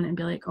reflect on it and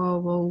be like, oh,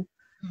 well,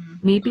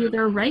 maybe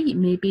they're right,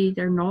 maybe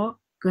they're not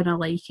gonna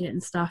like it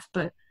and stuff.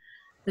 But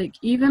like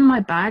even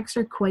my bags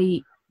are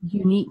quite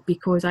unique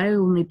because I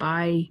only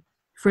buy,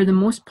 for the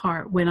most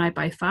part, when I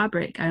buy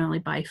fabric, I only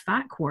buy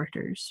fat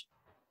quarters.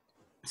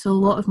 So a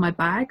lot of my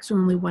bags are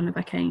only one of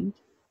a kind.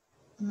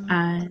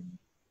 And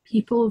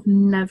people have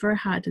never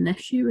had an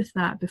issue with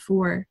that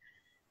before.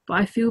 But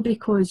I feel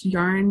because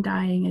yarn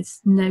dyeing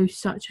is now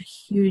such a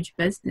huge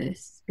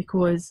business,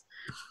 because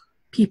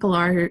people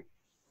are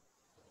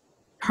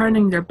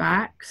turning their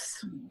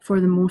backs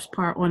for the most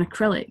part on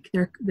acrylic.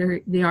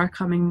 They are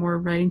coming more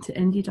around to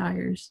indie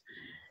dyers.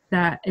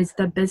 That as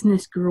the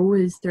business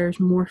grows, there's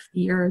more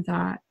fear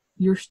that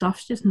your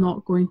stuff's just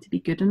not going to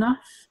be good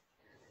enough.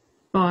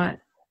 But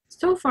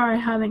so far I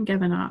haven't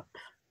given up,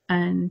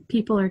 and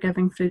people are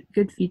giving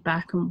good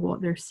feedback on what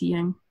they're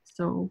seeing.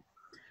 So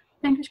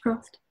fingers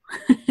crossed.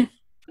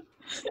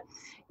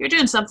 You're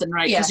doing something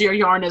right, because your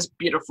yarn is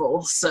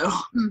beautiful. So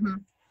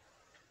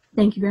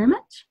Thank you very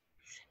much.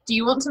 Do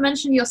you want to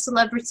mention your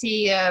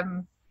celebrity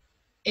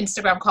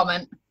Instagram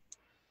comment?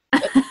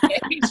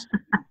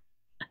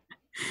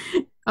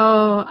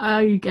 Oh,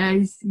 you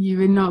guys, you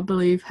would not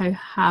believe how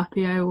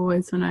happy I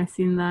was when I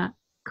seen that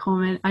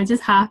comment. I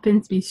just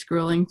happened to be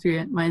scrolling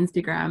through my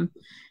Instagram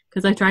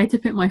because I tried to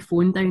put my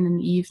phone down in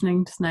the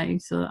evenings now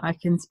so that I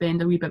can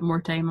spend a wee bit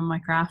more time on my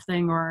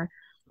crafting or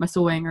my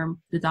sewing or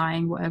the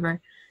dyeing, whatever.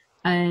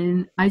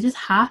 And I just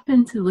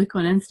happened to look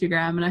on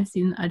Instagram and I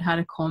seen I'd had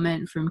a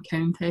comment from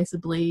Countess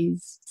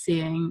Ablaze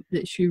saying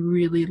that she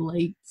really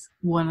liked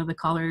one of the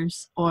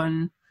colours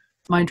on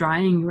my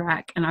drying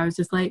rack, and I was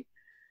just like,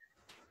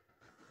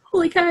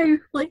 holy cow,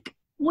 like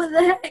what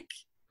the heck?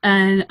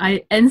 And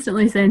I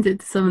instantly sent it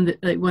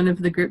to one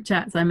of the group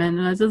chats I'm in,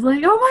 and I was just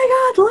like, oh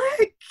my god,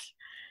 look!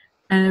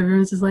 And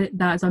everyone's just like,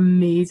 that's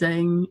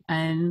amazing,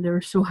 and they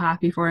were so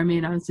happy for me,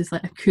 and I was just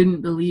like, I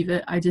couldn't believe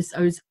it. I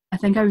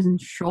think I was in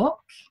shock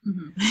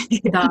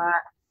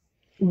that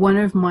one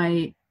of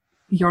my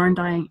yarn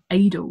dyeing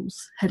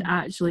idols had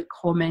actually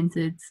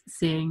commented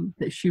saying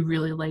that she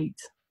really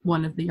liked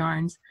one of the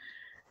yarns.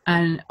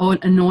 And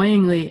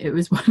annoyingly, it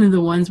was one of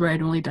the ones where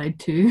I'd only dyed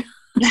 2.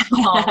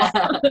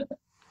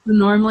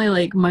 Normally,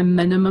 like, my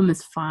minimum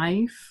is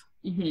 5,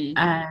 and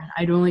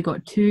I'd only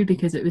got 2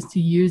 because it was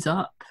to use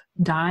up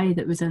dye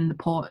that was in the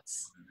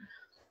pots.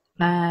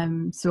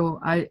 So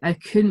I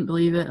couldn't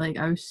believe it. Like,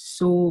 I was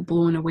so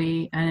blown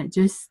away, and it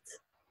just,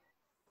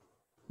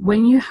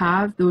 when you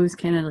have those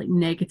kind of like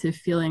negative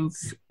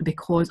feelings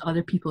because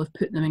other people have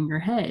put them in your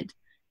head,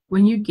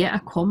 when you get a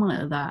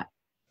comment like that,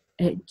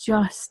 it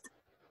just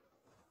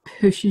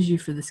pushes you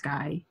for the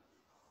sky.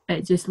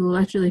 It just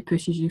literally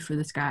pushes you for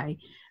the sky.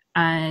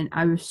 And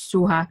I was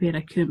so happy, and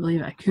I couldn't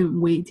believe it. I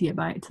couldn't wait to get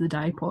back to the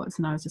dye pots,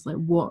 and I was just like,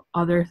 what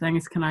other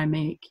things can I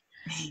make?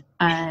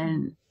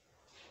 And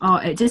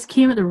it just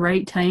came at the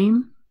right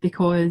time,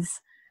 because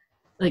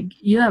like,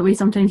 you know, that way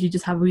sometimes you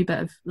just have a wee bit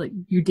of like,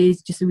 your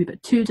day's just a wee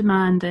bit too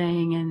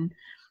demanding, and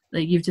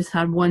like you've just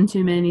had one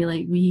too many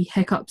like wee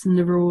hiccups in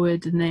the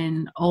road, and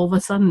then all of a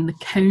sudden the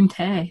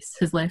Countess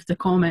has left a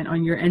comment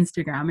on your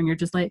Instagram, and you're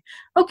just like,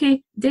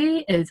 okay,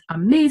 day is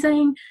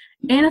amazing,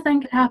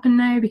 anything could happen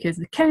now because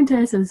the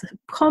Countess has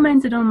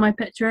commented on my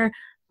picture,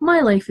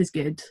 my life is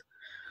good.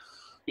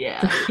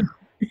 Yeah.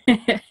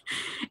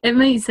 It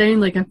might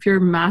sound like a pure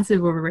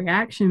massive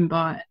overreaction,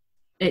 but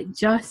it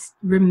just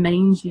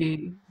reminds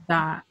you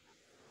that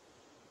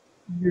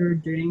you're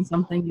doing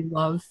something you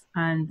love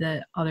and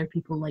that other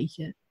people like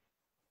it.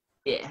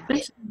 Yeah.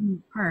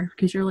 Especially her,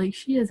 because you're like,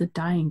 she is a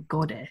dying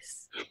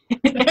goddess.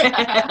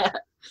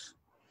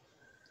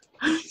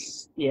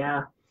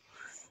 Yeah.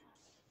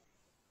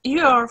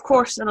 You are, of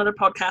course, another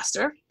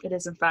podcaster. It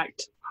is, in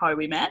fact, how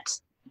we met,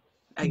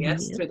 I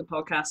guess, through the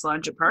podcast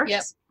lounge at Perth.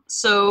 Yep.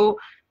 So,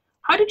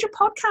 how did your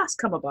podcast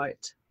come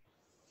about?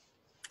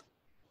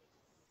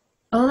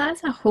 Oh,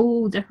 that's a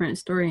whole different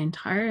story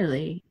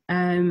entirely.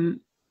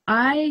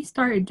 I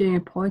started doing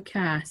a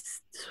podcast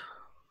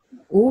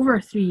over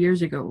 3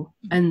 years ago,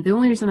 and the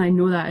only reason I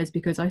know that is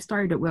because I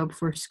started it well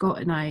before Scott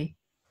and I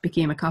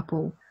became a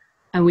couple,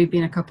 and we've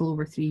been a couple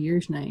over 3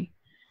 years now.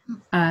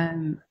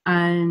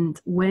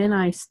 And when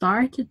I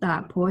started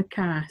that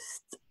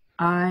podcast,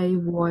 I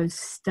was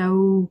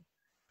still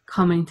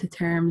coming to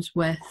terms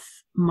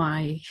with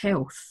my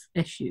health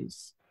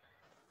issues.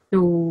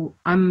 So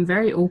I'm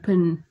very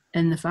open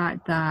in the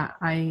fact that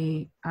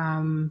I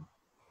am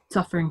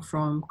suffering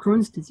from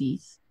Crohn's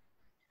disease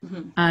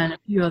and a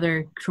few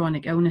other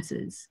chronic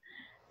illnesses.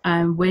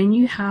 And when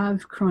you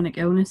have chronic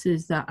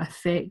illnesses that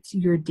affect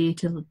your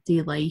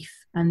day-to-day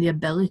life and the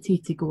ability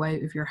to go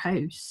out of your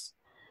house,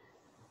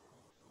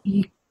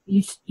 you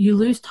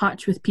lose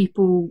touch with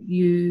people,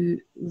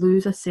 you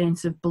lose a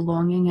sense of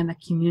belonging in a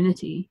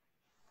community.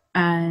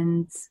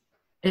 And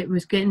it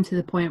was getting to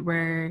the point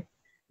where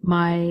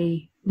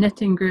my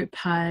knitting group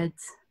had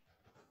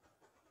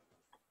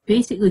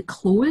basically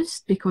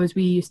closed, because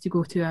we used to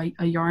go to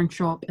a yarn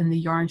shop, and the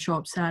yarn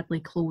shop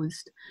sadly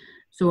closed.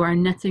 So our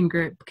knitting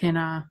group kind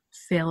of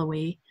fell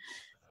away.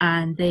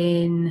 And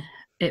then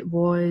it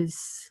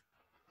was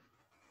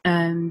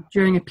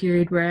during a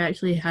period where I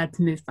actually had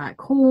to move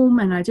back home,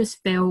 and I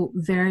just felt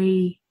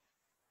very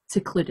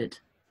secluded.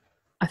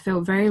 I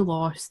felt very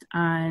lost,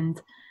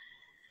 and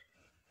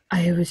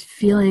I was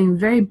feeling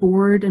very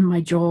bored in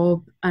my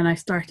job, and I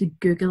started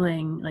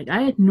Googling. Like,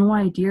 I had no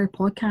idea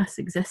podcasts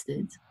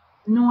existed.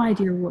 No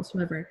idea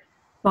whatsoever.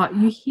 But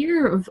you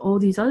hear of all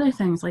these other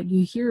things, like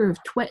you hear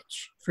of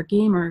Twitch for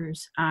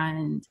gamers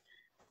and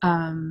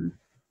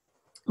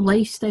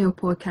lifestyle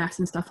podcasts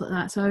and stuff like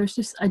that. So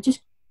I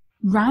just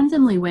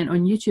randomly went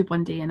on YouTube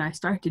one day and I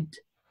started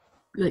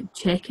like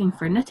checking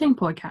for knitting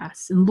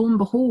podcasts, and lo and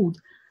behold,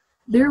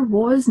 there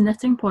was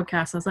knitting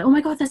podcasts. I was like, oh my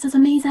god, this is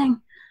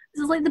amazing.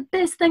 This is like the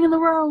best thing in the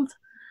world.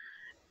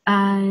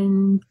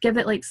 And give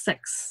it like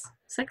six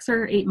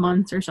or 8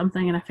 months or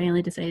something, and I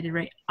finally decided,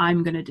 right,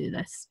 I'm going to do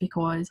this,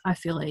 because I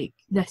feel like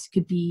this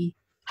could be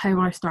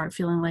how I start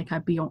feeling like I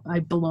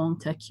belong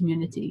to a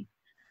community.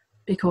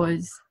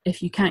 Because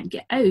if you can't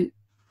get out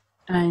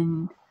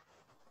and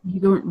you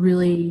don't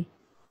really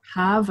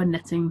have a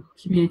knitting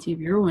community of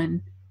your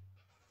own,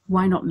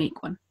 why not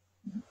make one?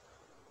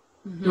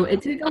 So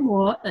it took a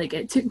lot. Like,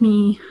 it took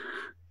me,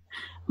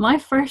 my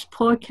first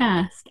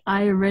podcast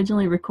I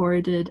originally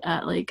recorded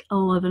at like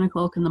 11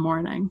 o'clock in the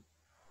morning.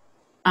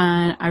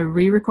 And I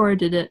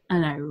re-recorded it,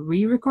 and I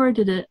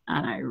re-recorded it,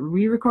 and I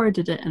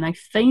re-recorded it, and I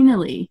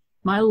finally,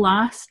 my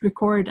last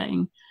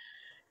recording,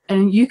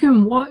 and you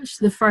can watch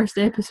the first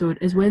episode,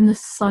 is when the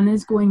sun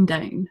is going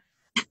down.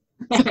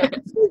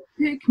 It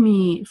took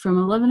me from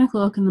 11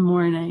 o'clock in the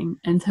morning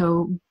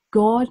until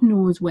God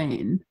knows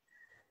when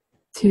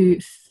to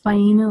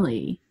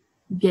finally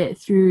get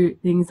through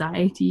the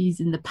anxieties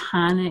and the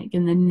panic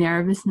and the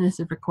nervousness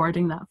of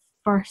recording that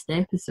first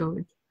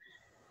episode.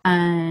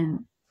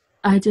 And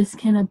I just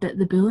kind of bit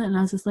the bullet, and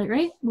I was just like,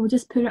 right, we'll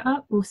just put it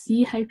up. We'll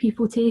see how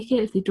people take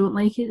it. If they don't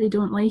like it, they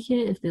don't like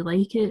it. If they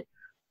like it,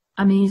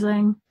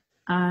 amazing.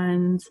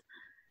 And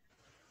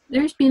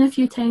there's been a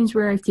few times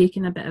where I've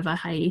taken a bit of a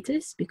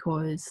hiatus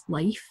because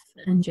life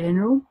in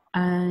general.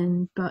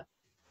 But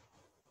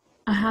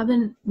I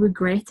haven't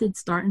regretted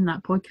starting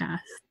that podcast.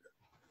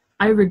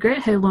 I regret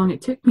how long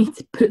it took me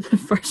to put the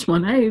first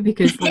one out,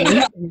 because the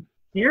length is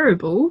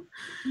terrible.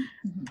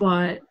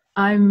 But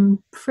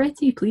I'm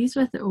pretty pleased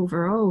with it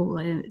overall,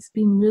 and it's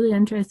been really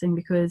interesting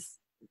because,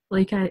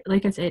 like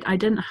I said, I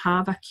didn't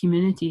have a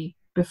community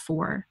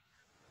before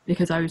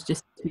because I was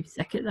just too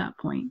sick at that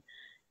point.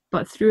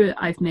 But through it,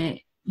 I've met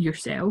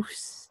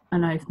yourselves,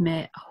 and I've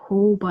met a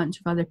whole bunch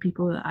of other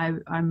people that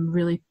I'm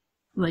really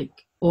like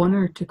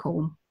honoured to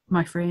call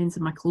my friends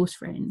and my close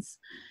friends.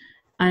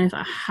 And if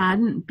it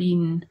hadn't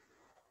been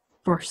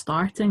for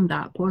starting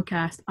that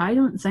podcast, I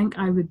don't think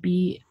I would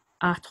be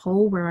at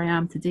all where I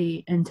am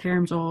today in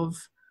terms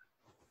of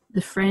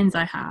the friends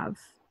I have,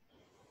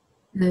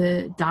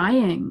 the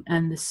dyeing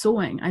and the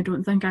sewing. I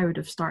don't think I would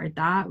have started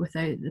that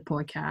without the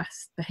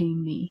podcast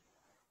behind me.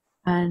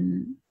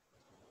 And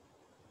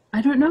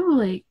I don't know,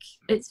 like,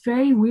 it's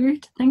very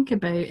weird to think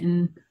about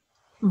and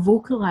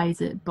vocalize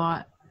it,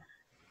 but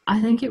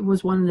I think it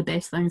was one of the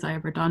best things I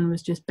ever done,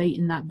 was just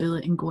biting that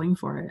bullet and going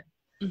for it.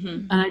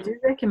 And I do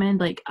recommend,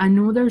 like, I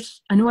know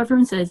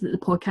everyone says that the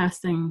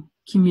podcasting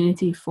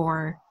community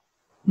for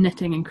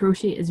knitting and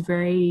crochet is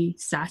very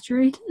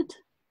saturated,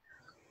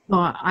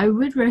 but I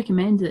would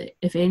recommend that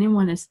if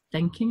anyone is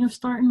thinking of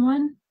starting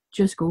one,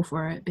 just go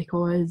for it,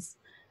 because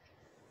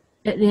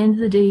at the end of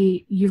the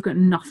day, you've got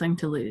nothing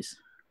to lose.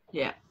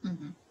 Yeah. Do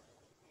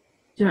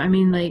you know what I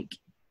mean? Like,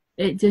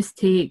 it just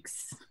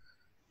takes,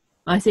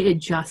 I say it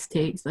just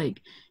takes,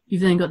 like,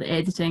 you've then got the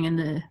editing and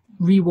the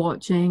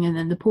rewatching and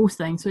then the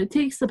posting. So it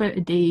takes about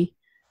a day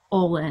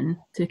all in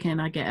to kind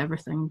of get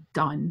everything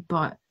done.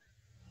 But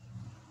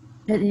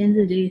at the end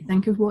of the day,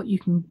 think of what you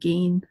can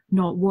gain,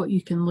 not what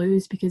you can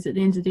lose, because at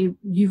the end of the day,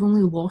 you've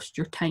only lost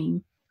your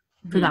time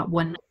for that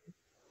one.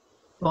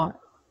 But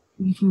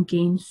you can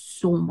gain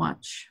so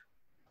much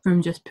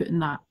from just putting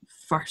that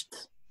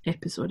first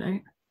episode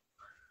out.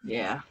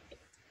 Yeah.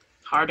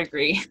 Hard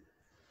agree.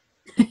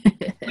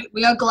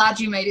 We are glad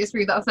you made it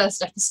through that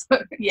first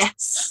episode.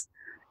 Yes.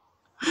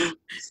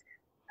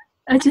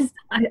 I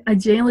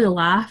genuinely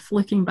laugh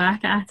looking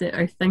back at it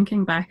or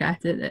thinking back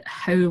at it at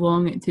how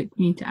long it took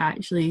me to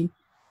actually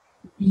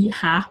be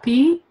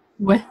happy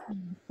with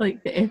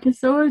like the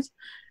episode.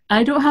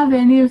 I don't have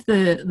any of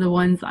the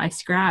ones that I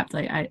scrapped.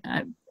 Like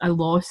I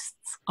lost.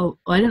 Oh,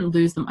 I didn't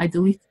lose them. I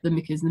deleted them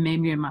because the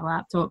memory on my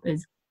laptop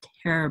is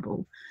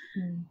terrible.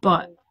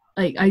 But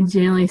like I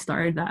generally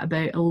started at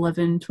about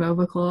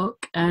 11-12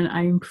 o'clock, and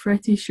I'm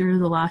pretty sure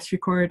the last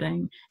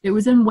recording, it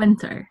was in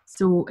winter,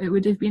 so it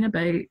would have been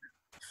about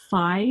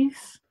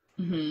 5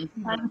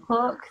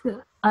 o'clock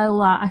that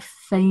I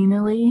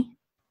finally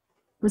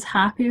was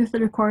happy with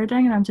the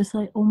recording, and I'm just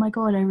like, oh my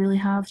god, I really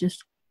have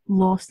just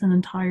lost an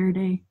entire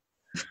day.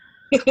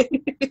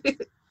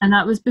 And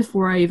that was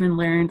before I even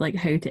learned like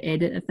how to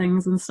edit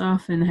things and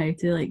stuff, and how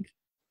to like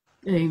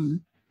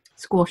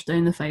squash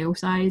down the file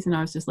size, and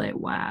I was just like,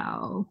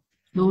 wow,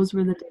 those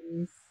were the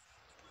days.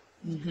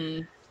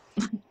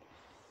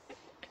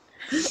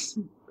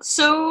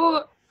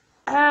 So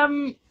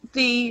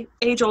the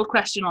age-old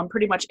question on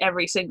pretty much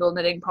every single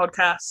knitting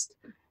podcast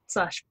 /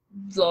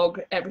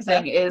 vlog,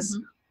 everything is,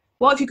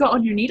 what have you got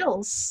on your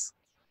needles?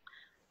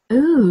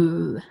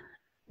 Ooh,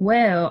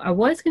 well, I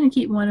was going to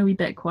keep one a wee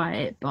bit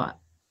quiet, but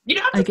you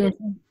don't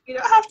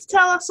have to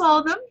tell us all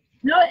of them.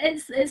 No,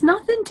 it's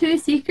nothing too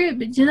secret,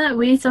 but do you know that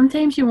way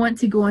sometimes you want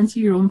to go onto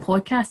your own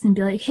podcast and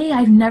be like, hey,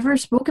 I've never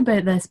spoke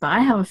about this, but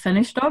I have a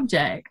finished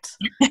object.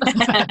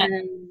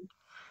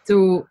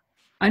 So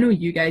I know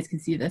you guys can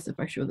see this if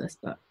I show this,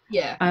 but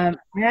yeah, I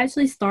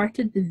actually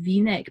started the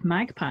V-neck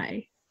magpie.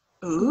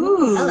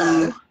 Ooh,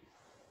 hello.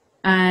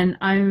 And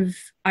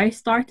I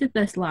started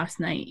this last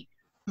night,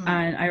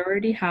 and I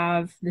already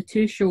have the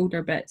 2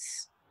 shoulder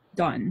bits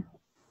done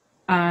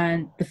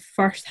and the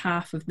first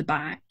half of the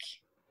back.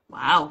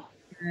 Wow.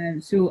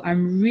 So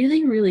I'm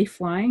really, really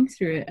flying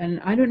through it, and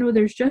I don't know,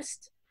 there's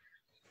just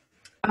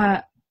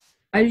as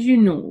you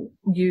know,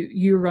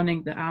 you're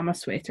running the Amma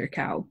sweater,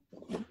 Cal,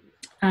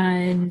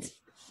 and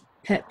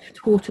Pip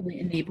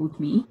totally enabled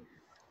me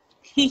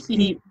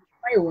to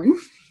my own,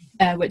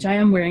 which I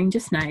am wearing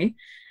just now,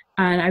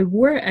 and I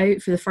wore it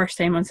out for the first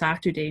time on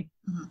Saturday,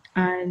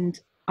 and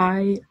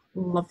I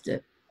loved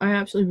it. I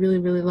absolutely really,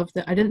 really loved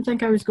it. I didn't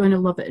think I was going to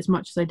love it as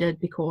much as I did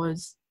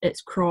because it's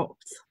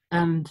cropped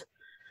and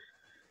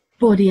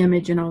body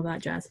image and all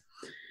that jazz.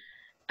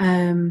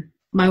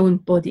 My own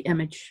body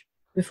image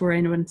before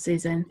anyone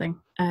says anything.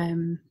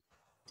 And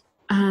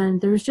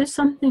there was just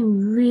something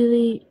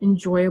really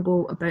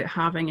enjoyable about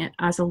having it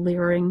as a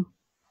layering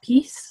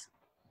piece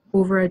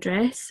over a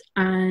dress.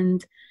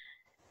 And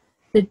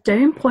the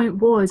down point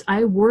was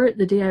I wore it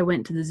the day I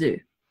went to the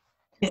zoo.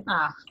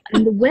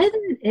 And the weather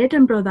in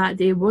Edinburgh that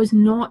day was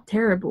not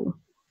terrible.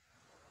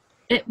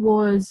 It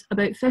was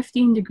about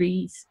 15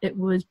 degrees. It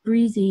was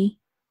breezy.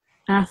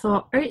 And I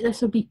thought, right, this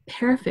will be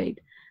perfect.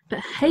 But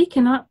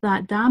hiking up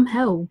that damn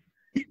hill,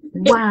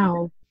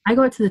 wow. I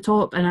got to the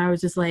top and I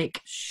was just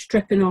like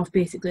stripping off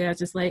basically. I was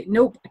just like,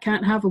 nope, I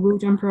can't have a wool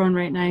jumper on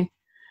right now.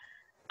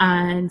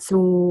 And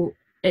so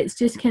it's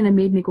just kind of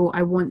made me go,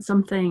 I want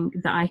something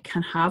that I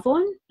can have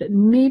on, but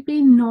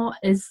maybe not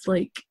as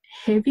like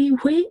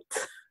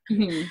heavyweight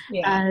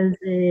as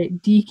a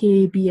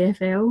DK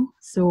BFL.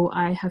 So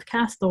I have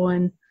cast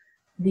on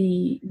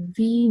the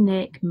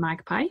V-neck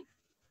magpie.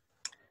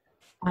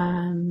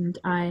 And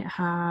I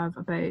have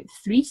about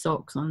 3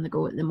 socks on the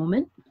go at the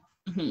moment.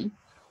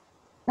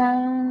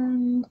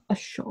 A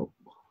shawl.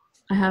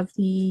 I have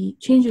the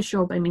Change of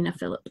Shawl by Mina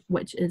Phillip,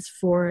 which is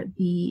for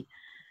the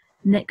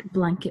knit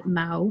blanket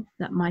Mao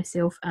that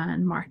myself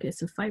and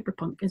Marcus of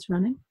Fiberpunk is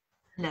running.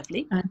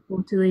 Lovely. And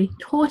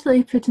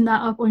totally putting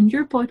that up on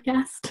your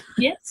podcast.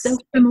 Yes.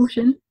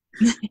 Self-promotion.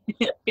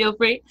 Feel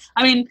free.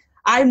 I mean,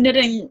 I'm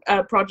knitting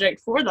a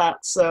project for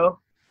that, so.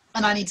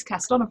 And I need to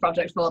cast on a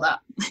project for that.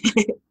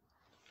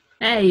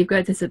 Hey, you've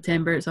got to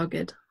September, it's all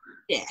good.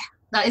 Yeah,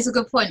 that is a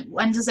good point.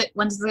 When does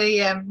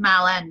the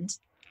MAL end?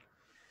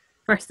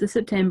 1st of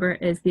September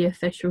is the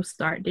official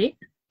start date,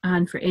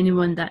 and for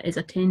anyone that is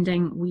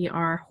attending, we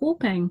are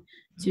hoping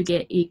to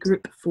get a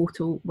group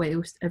photo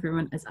whilst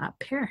everyone is at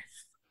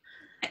Perth.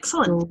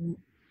 Excellent. So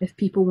if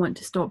people want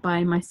to stop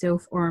by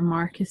myself or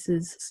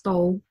Marcus's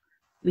stall,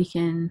 we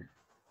can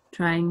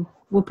try and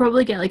we'll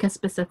probably get like a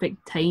specific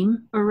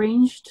time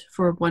arranged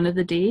for one of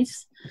the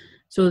days,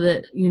 so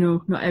that, you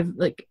know, I'm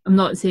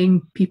not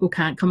saying people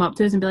can't come up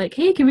to us and be like,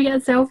 hey, can we get a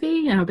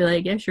selfie? And I'll be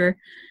like, yeah, sure.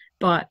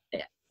 But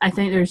I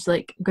think there's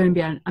like going to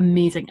be an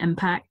amazing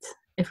impact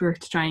if we were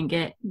to try and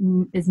get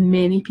as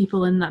many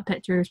people in that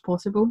picture as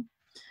possible.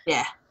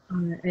 Yeah.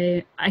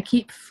 I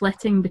keep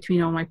flitting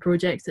between all my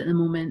projects at the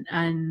moment,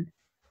 and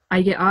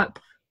I get up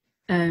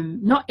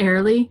not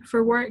early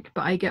for work,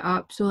 but I get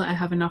up so that I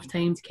have enough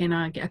time to kind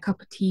of get a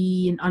cup of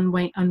tea and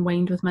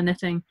unwind with my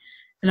knitting.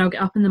 And I'll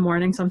get up in the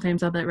morning.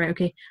 Sometimes I'll be like, right,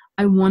 okay,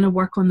 I want to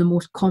work on the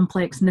most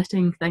complex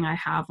knitting thing I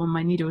have on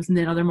my needles. And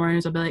then other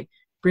mornings I'll be like,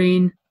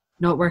 brain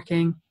not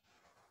working,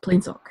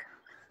 plain sock.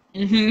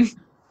 Mm-hmm.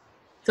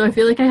 So I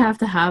feel like I have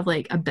to have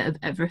like a bit of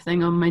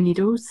everything on my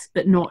needles,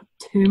 but not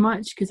too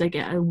much, because I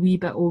get a wee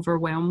bit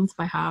overwhelmed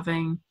by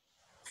having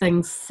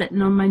things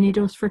sitting on my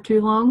needles for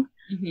too long.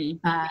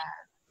 Mm-hmm.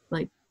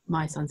 Like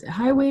my Sunset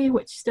Highway,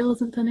 which still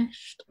isn't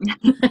finished.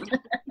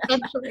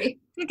 Eventually,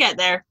 you get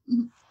there.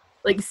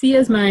 Like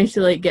Sia's managed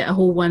to like get a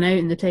whole one out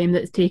in the time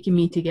that's taken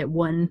me to get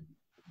one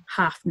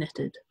half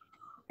knitted.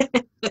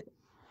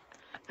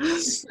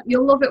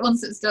 You'll love it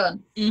once it's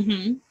done.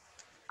 Mm-hmm.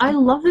 I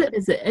love it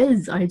as it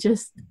is.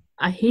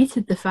 I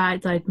hated the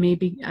fact I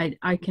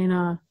kind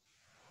of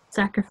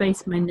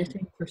sacrificed my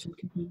knitting for some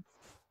cookies.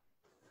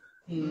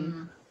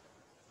 Mm.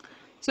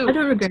 So I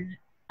don't regret it.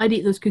 I'd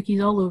eat those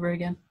cookies all over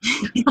again.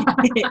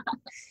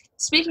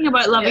 Speaking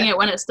about loving it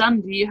when it's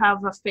done, do you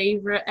have a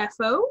favourite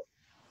FO?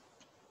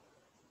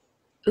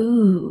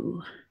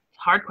 Ooh.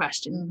 Hard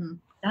question.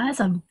 Mm-hmm. That's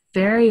a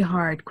very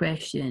hard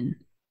question.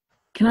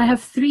 Can I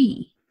have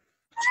 3?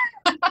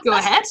 Go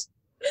ahead.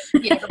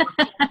 Yeah.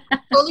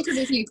 Only because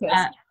it's you, Chris.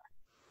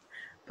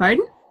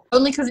 Pardon?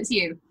 Only because it's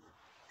you.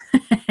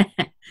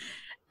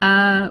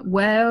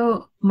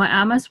 Well, my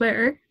Amma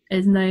sweater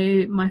is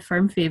now my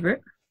firm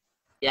favourite.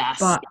 Yes.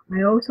 But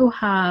I also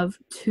have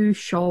 2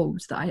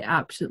 shawls that I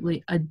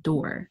absolutely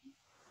adore.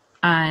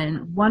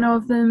 And one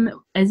of them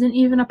isn't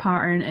even a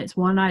pattern. It's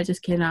one I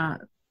just kind of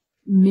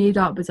made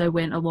up as I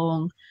went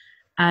along.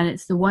 And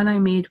it's the one I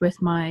made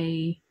with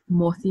my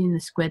Mothy and the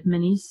Squid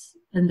minis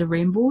and the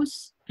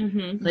rainbows.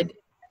 Mm-hmm. Like,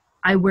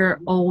 I wear it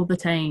all the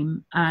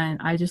time,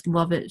 and I just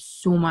love it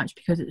so much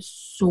because it's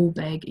so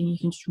big and you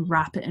can just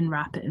wrap it and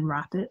wrap it and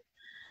wrap it.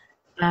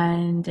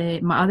 And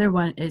my other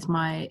one is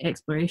my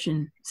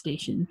exploration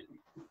station.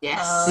 Yes.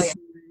 Oh, yeah.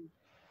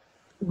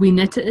 We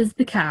knit it as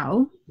the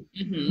cow.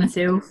 Mm-hmm.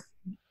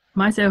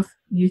 Myself,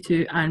 you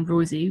two, and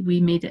Rosie,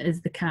 we made it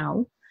as the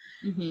cow.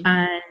 Mm-hmm.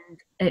 And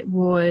it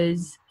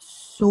was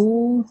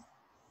so...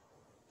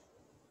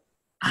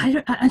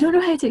 I don't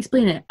know how to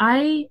explain it.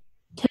 I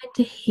tend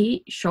to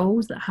hate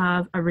shawls that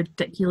have a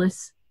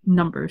ridiculous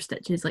number of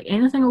stitches. Like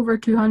anything over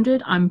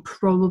 200, I'm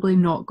probably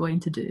not going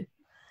to do.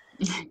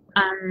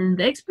 And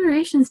the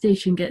exploration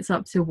station gets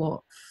up to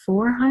what,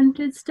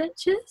 400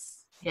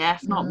 stitches? Yeah,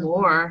 if not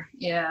more.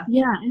 Yeah.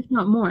 Yeah, if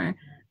not more.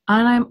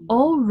 And I'm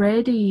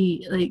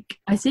already, like,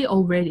 I say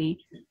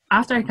already,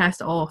 after I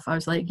cast it off, I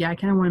was like, yeah, I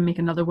kind of want to make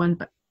another one,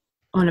 but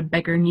on a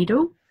bigger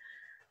needle.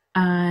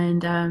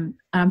 And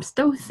I'm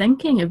still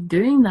thinking of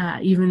doing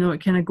that, even though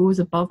it kind of goes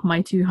above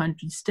my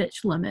 200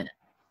 stitch limit.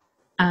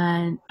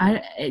 And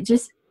I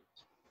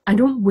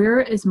don't wear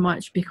it as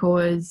much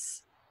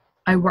because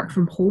I work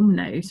from home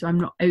now, so I'm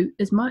not out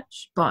as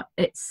much, but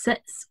it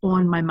sits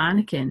on my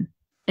mannequin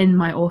in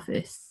my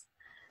office.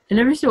 And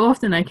every so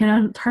often I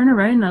kind of turn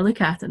around and I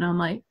look at it and I'm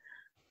like,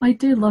 I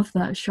do love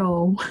that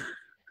shawl.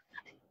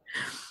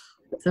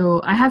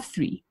 So I have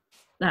 3.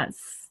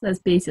 That's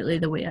basically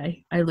the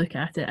way I look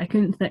at it. I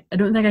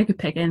don't think I could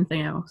pick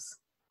anything else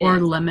or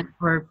limit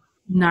or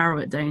narrow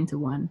it down to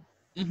one.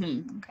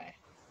 Mm-hmm. Okay.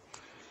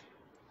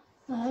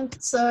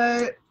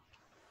 So,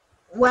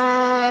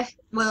 where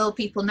will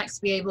people next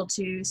be able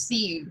to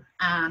see you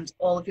and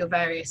all of your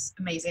various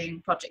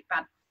amazing project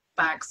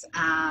bags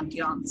and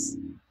yarns,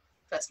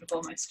 first and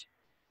foremost?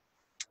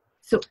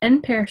 So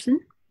in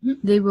person,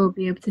 they will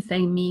be able to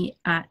find me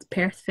at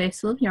Perth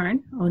Festival of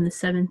Yarn on the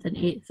 7th and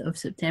 8th of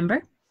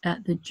September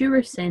at the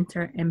Dewar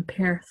Centre in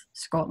Perth,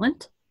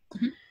 Scotland.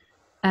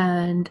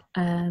 And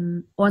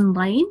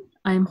online,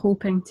 I'm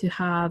hoping to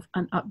have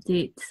an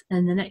update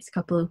in the next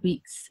couple of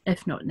weeks,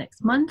 if not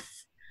next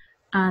month,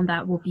 and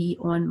that will be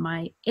on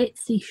my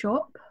Etsy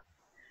shop.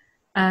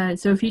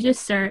 So if you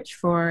just search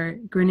for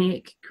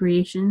Grianaig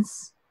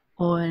Creations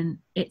on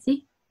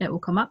Etsy, it will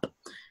come up,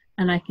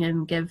 and I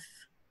can give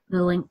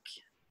the link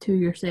to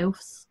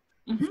yourselves,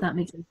 if that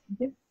makes sense.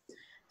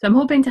 So I'm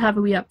hoping to have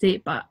a wee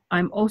update, but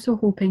I'm also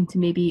hoping to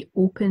maybe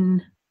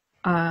open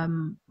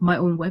my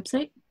own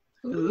website.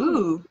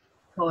 Ooh.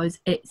 Because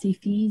Etsy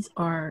fees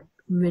are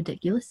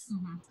ridiculous.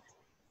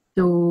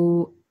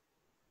 So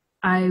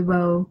I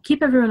will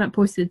keep everyone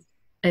updated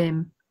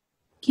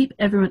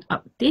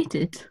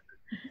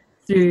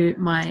through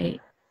my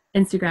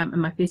Instagram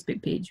and my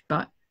Facebook page,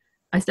 but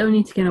I still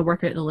need to kind of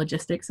work out the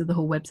logistics of the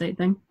whole website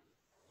thing.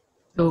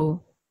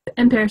 So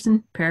in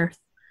person, Perth,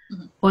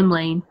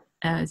 online,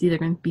 is either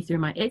going to be through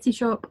my Etsy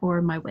shop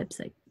or my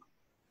website.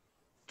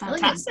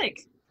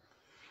 Fantastic.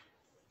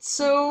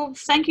 So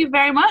thank you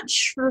very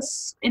much for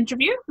this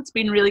interview. It's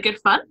been really good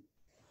fun.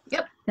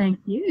 Yep. Thank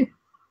you.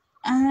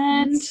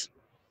 And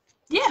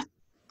yeah,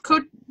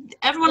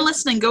 everyone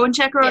listening, go and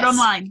check her out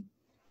online.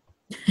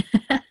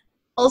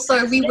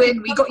 Also, we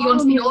win. We got you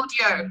onto the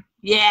audio.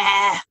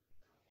 Yeah.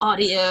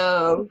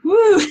 Audio.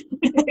 Woo.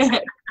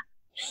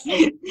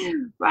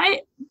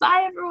 Right.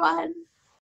 Bye, everyone.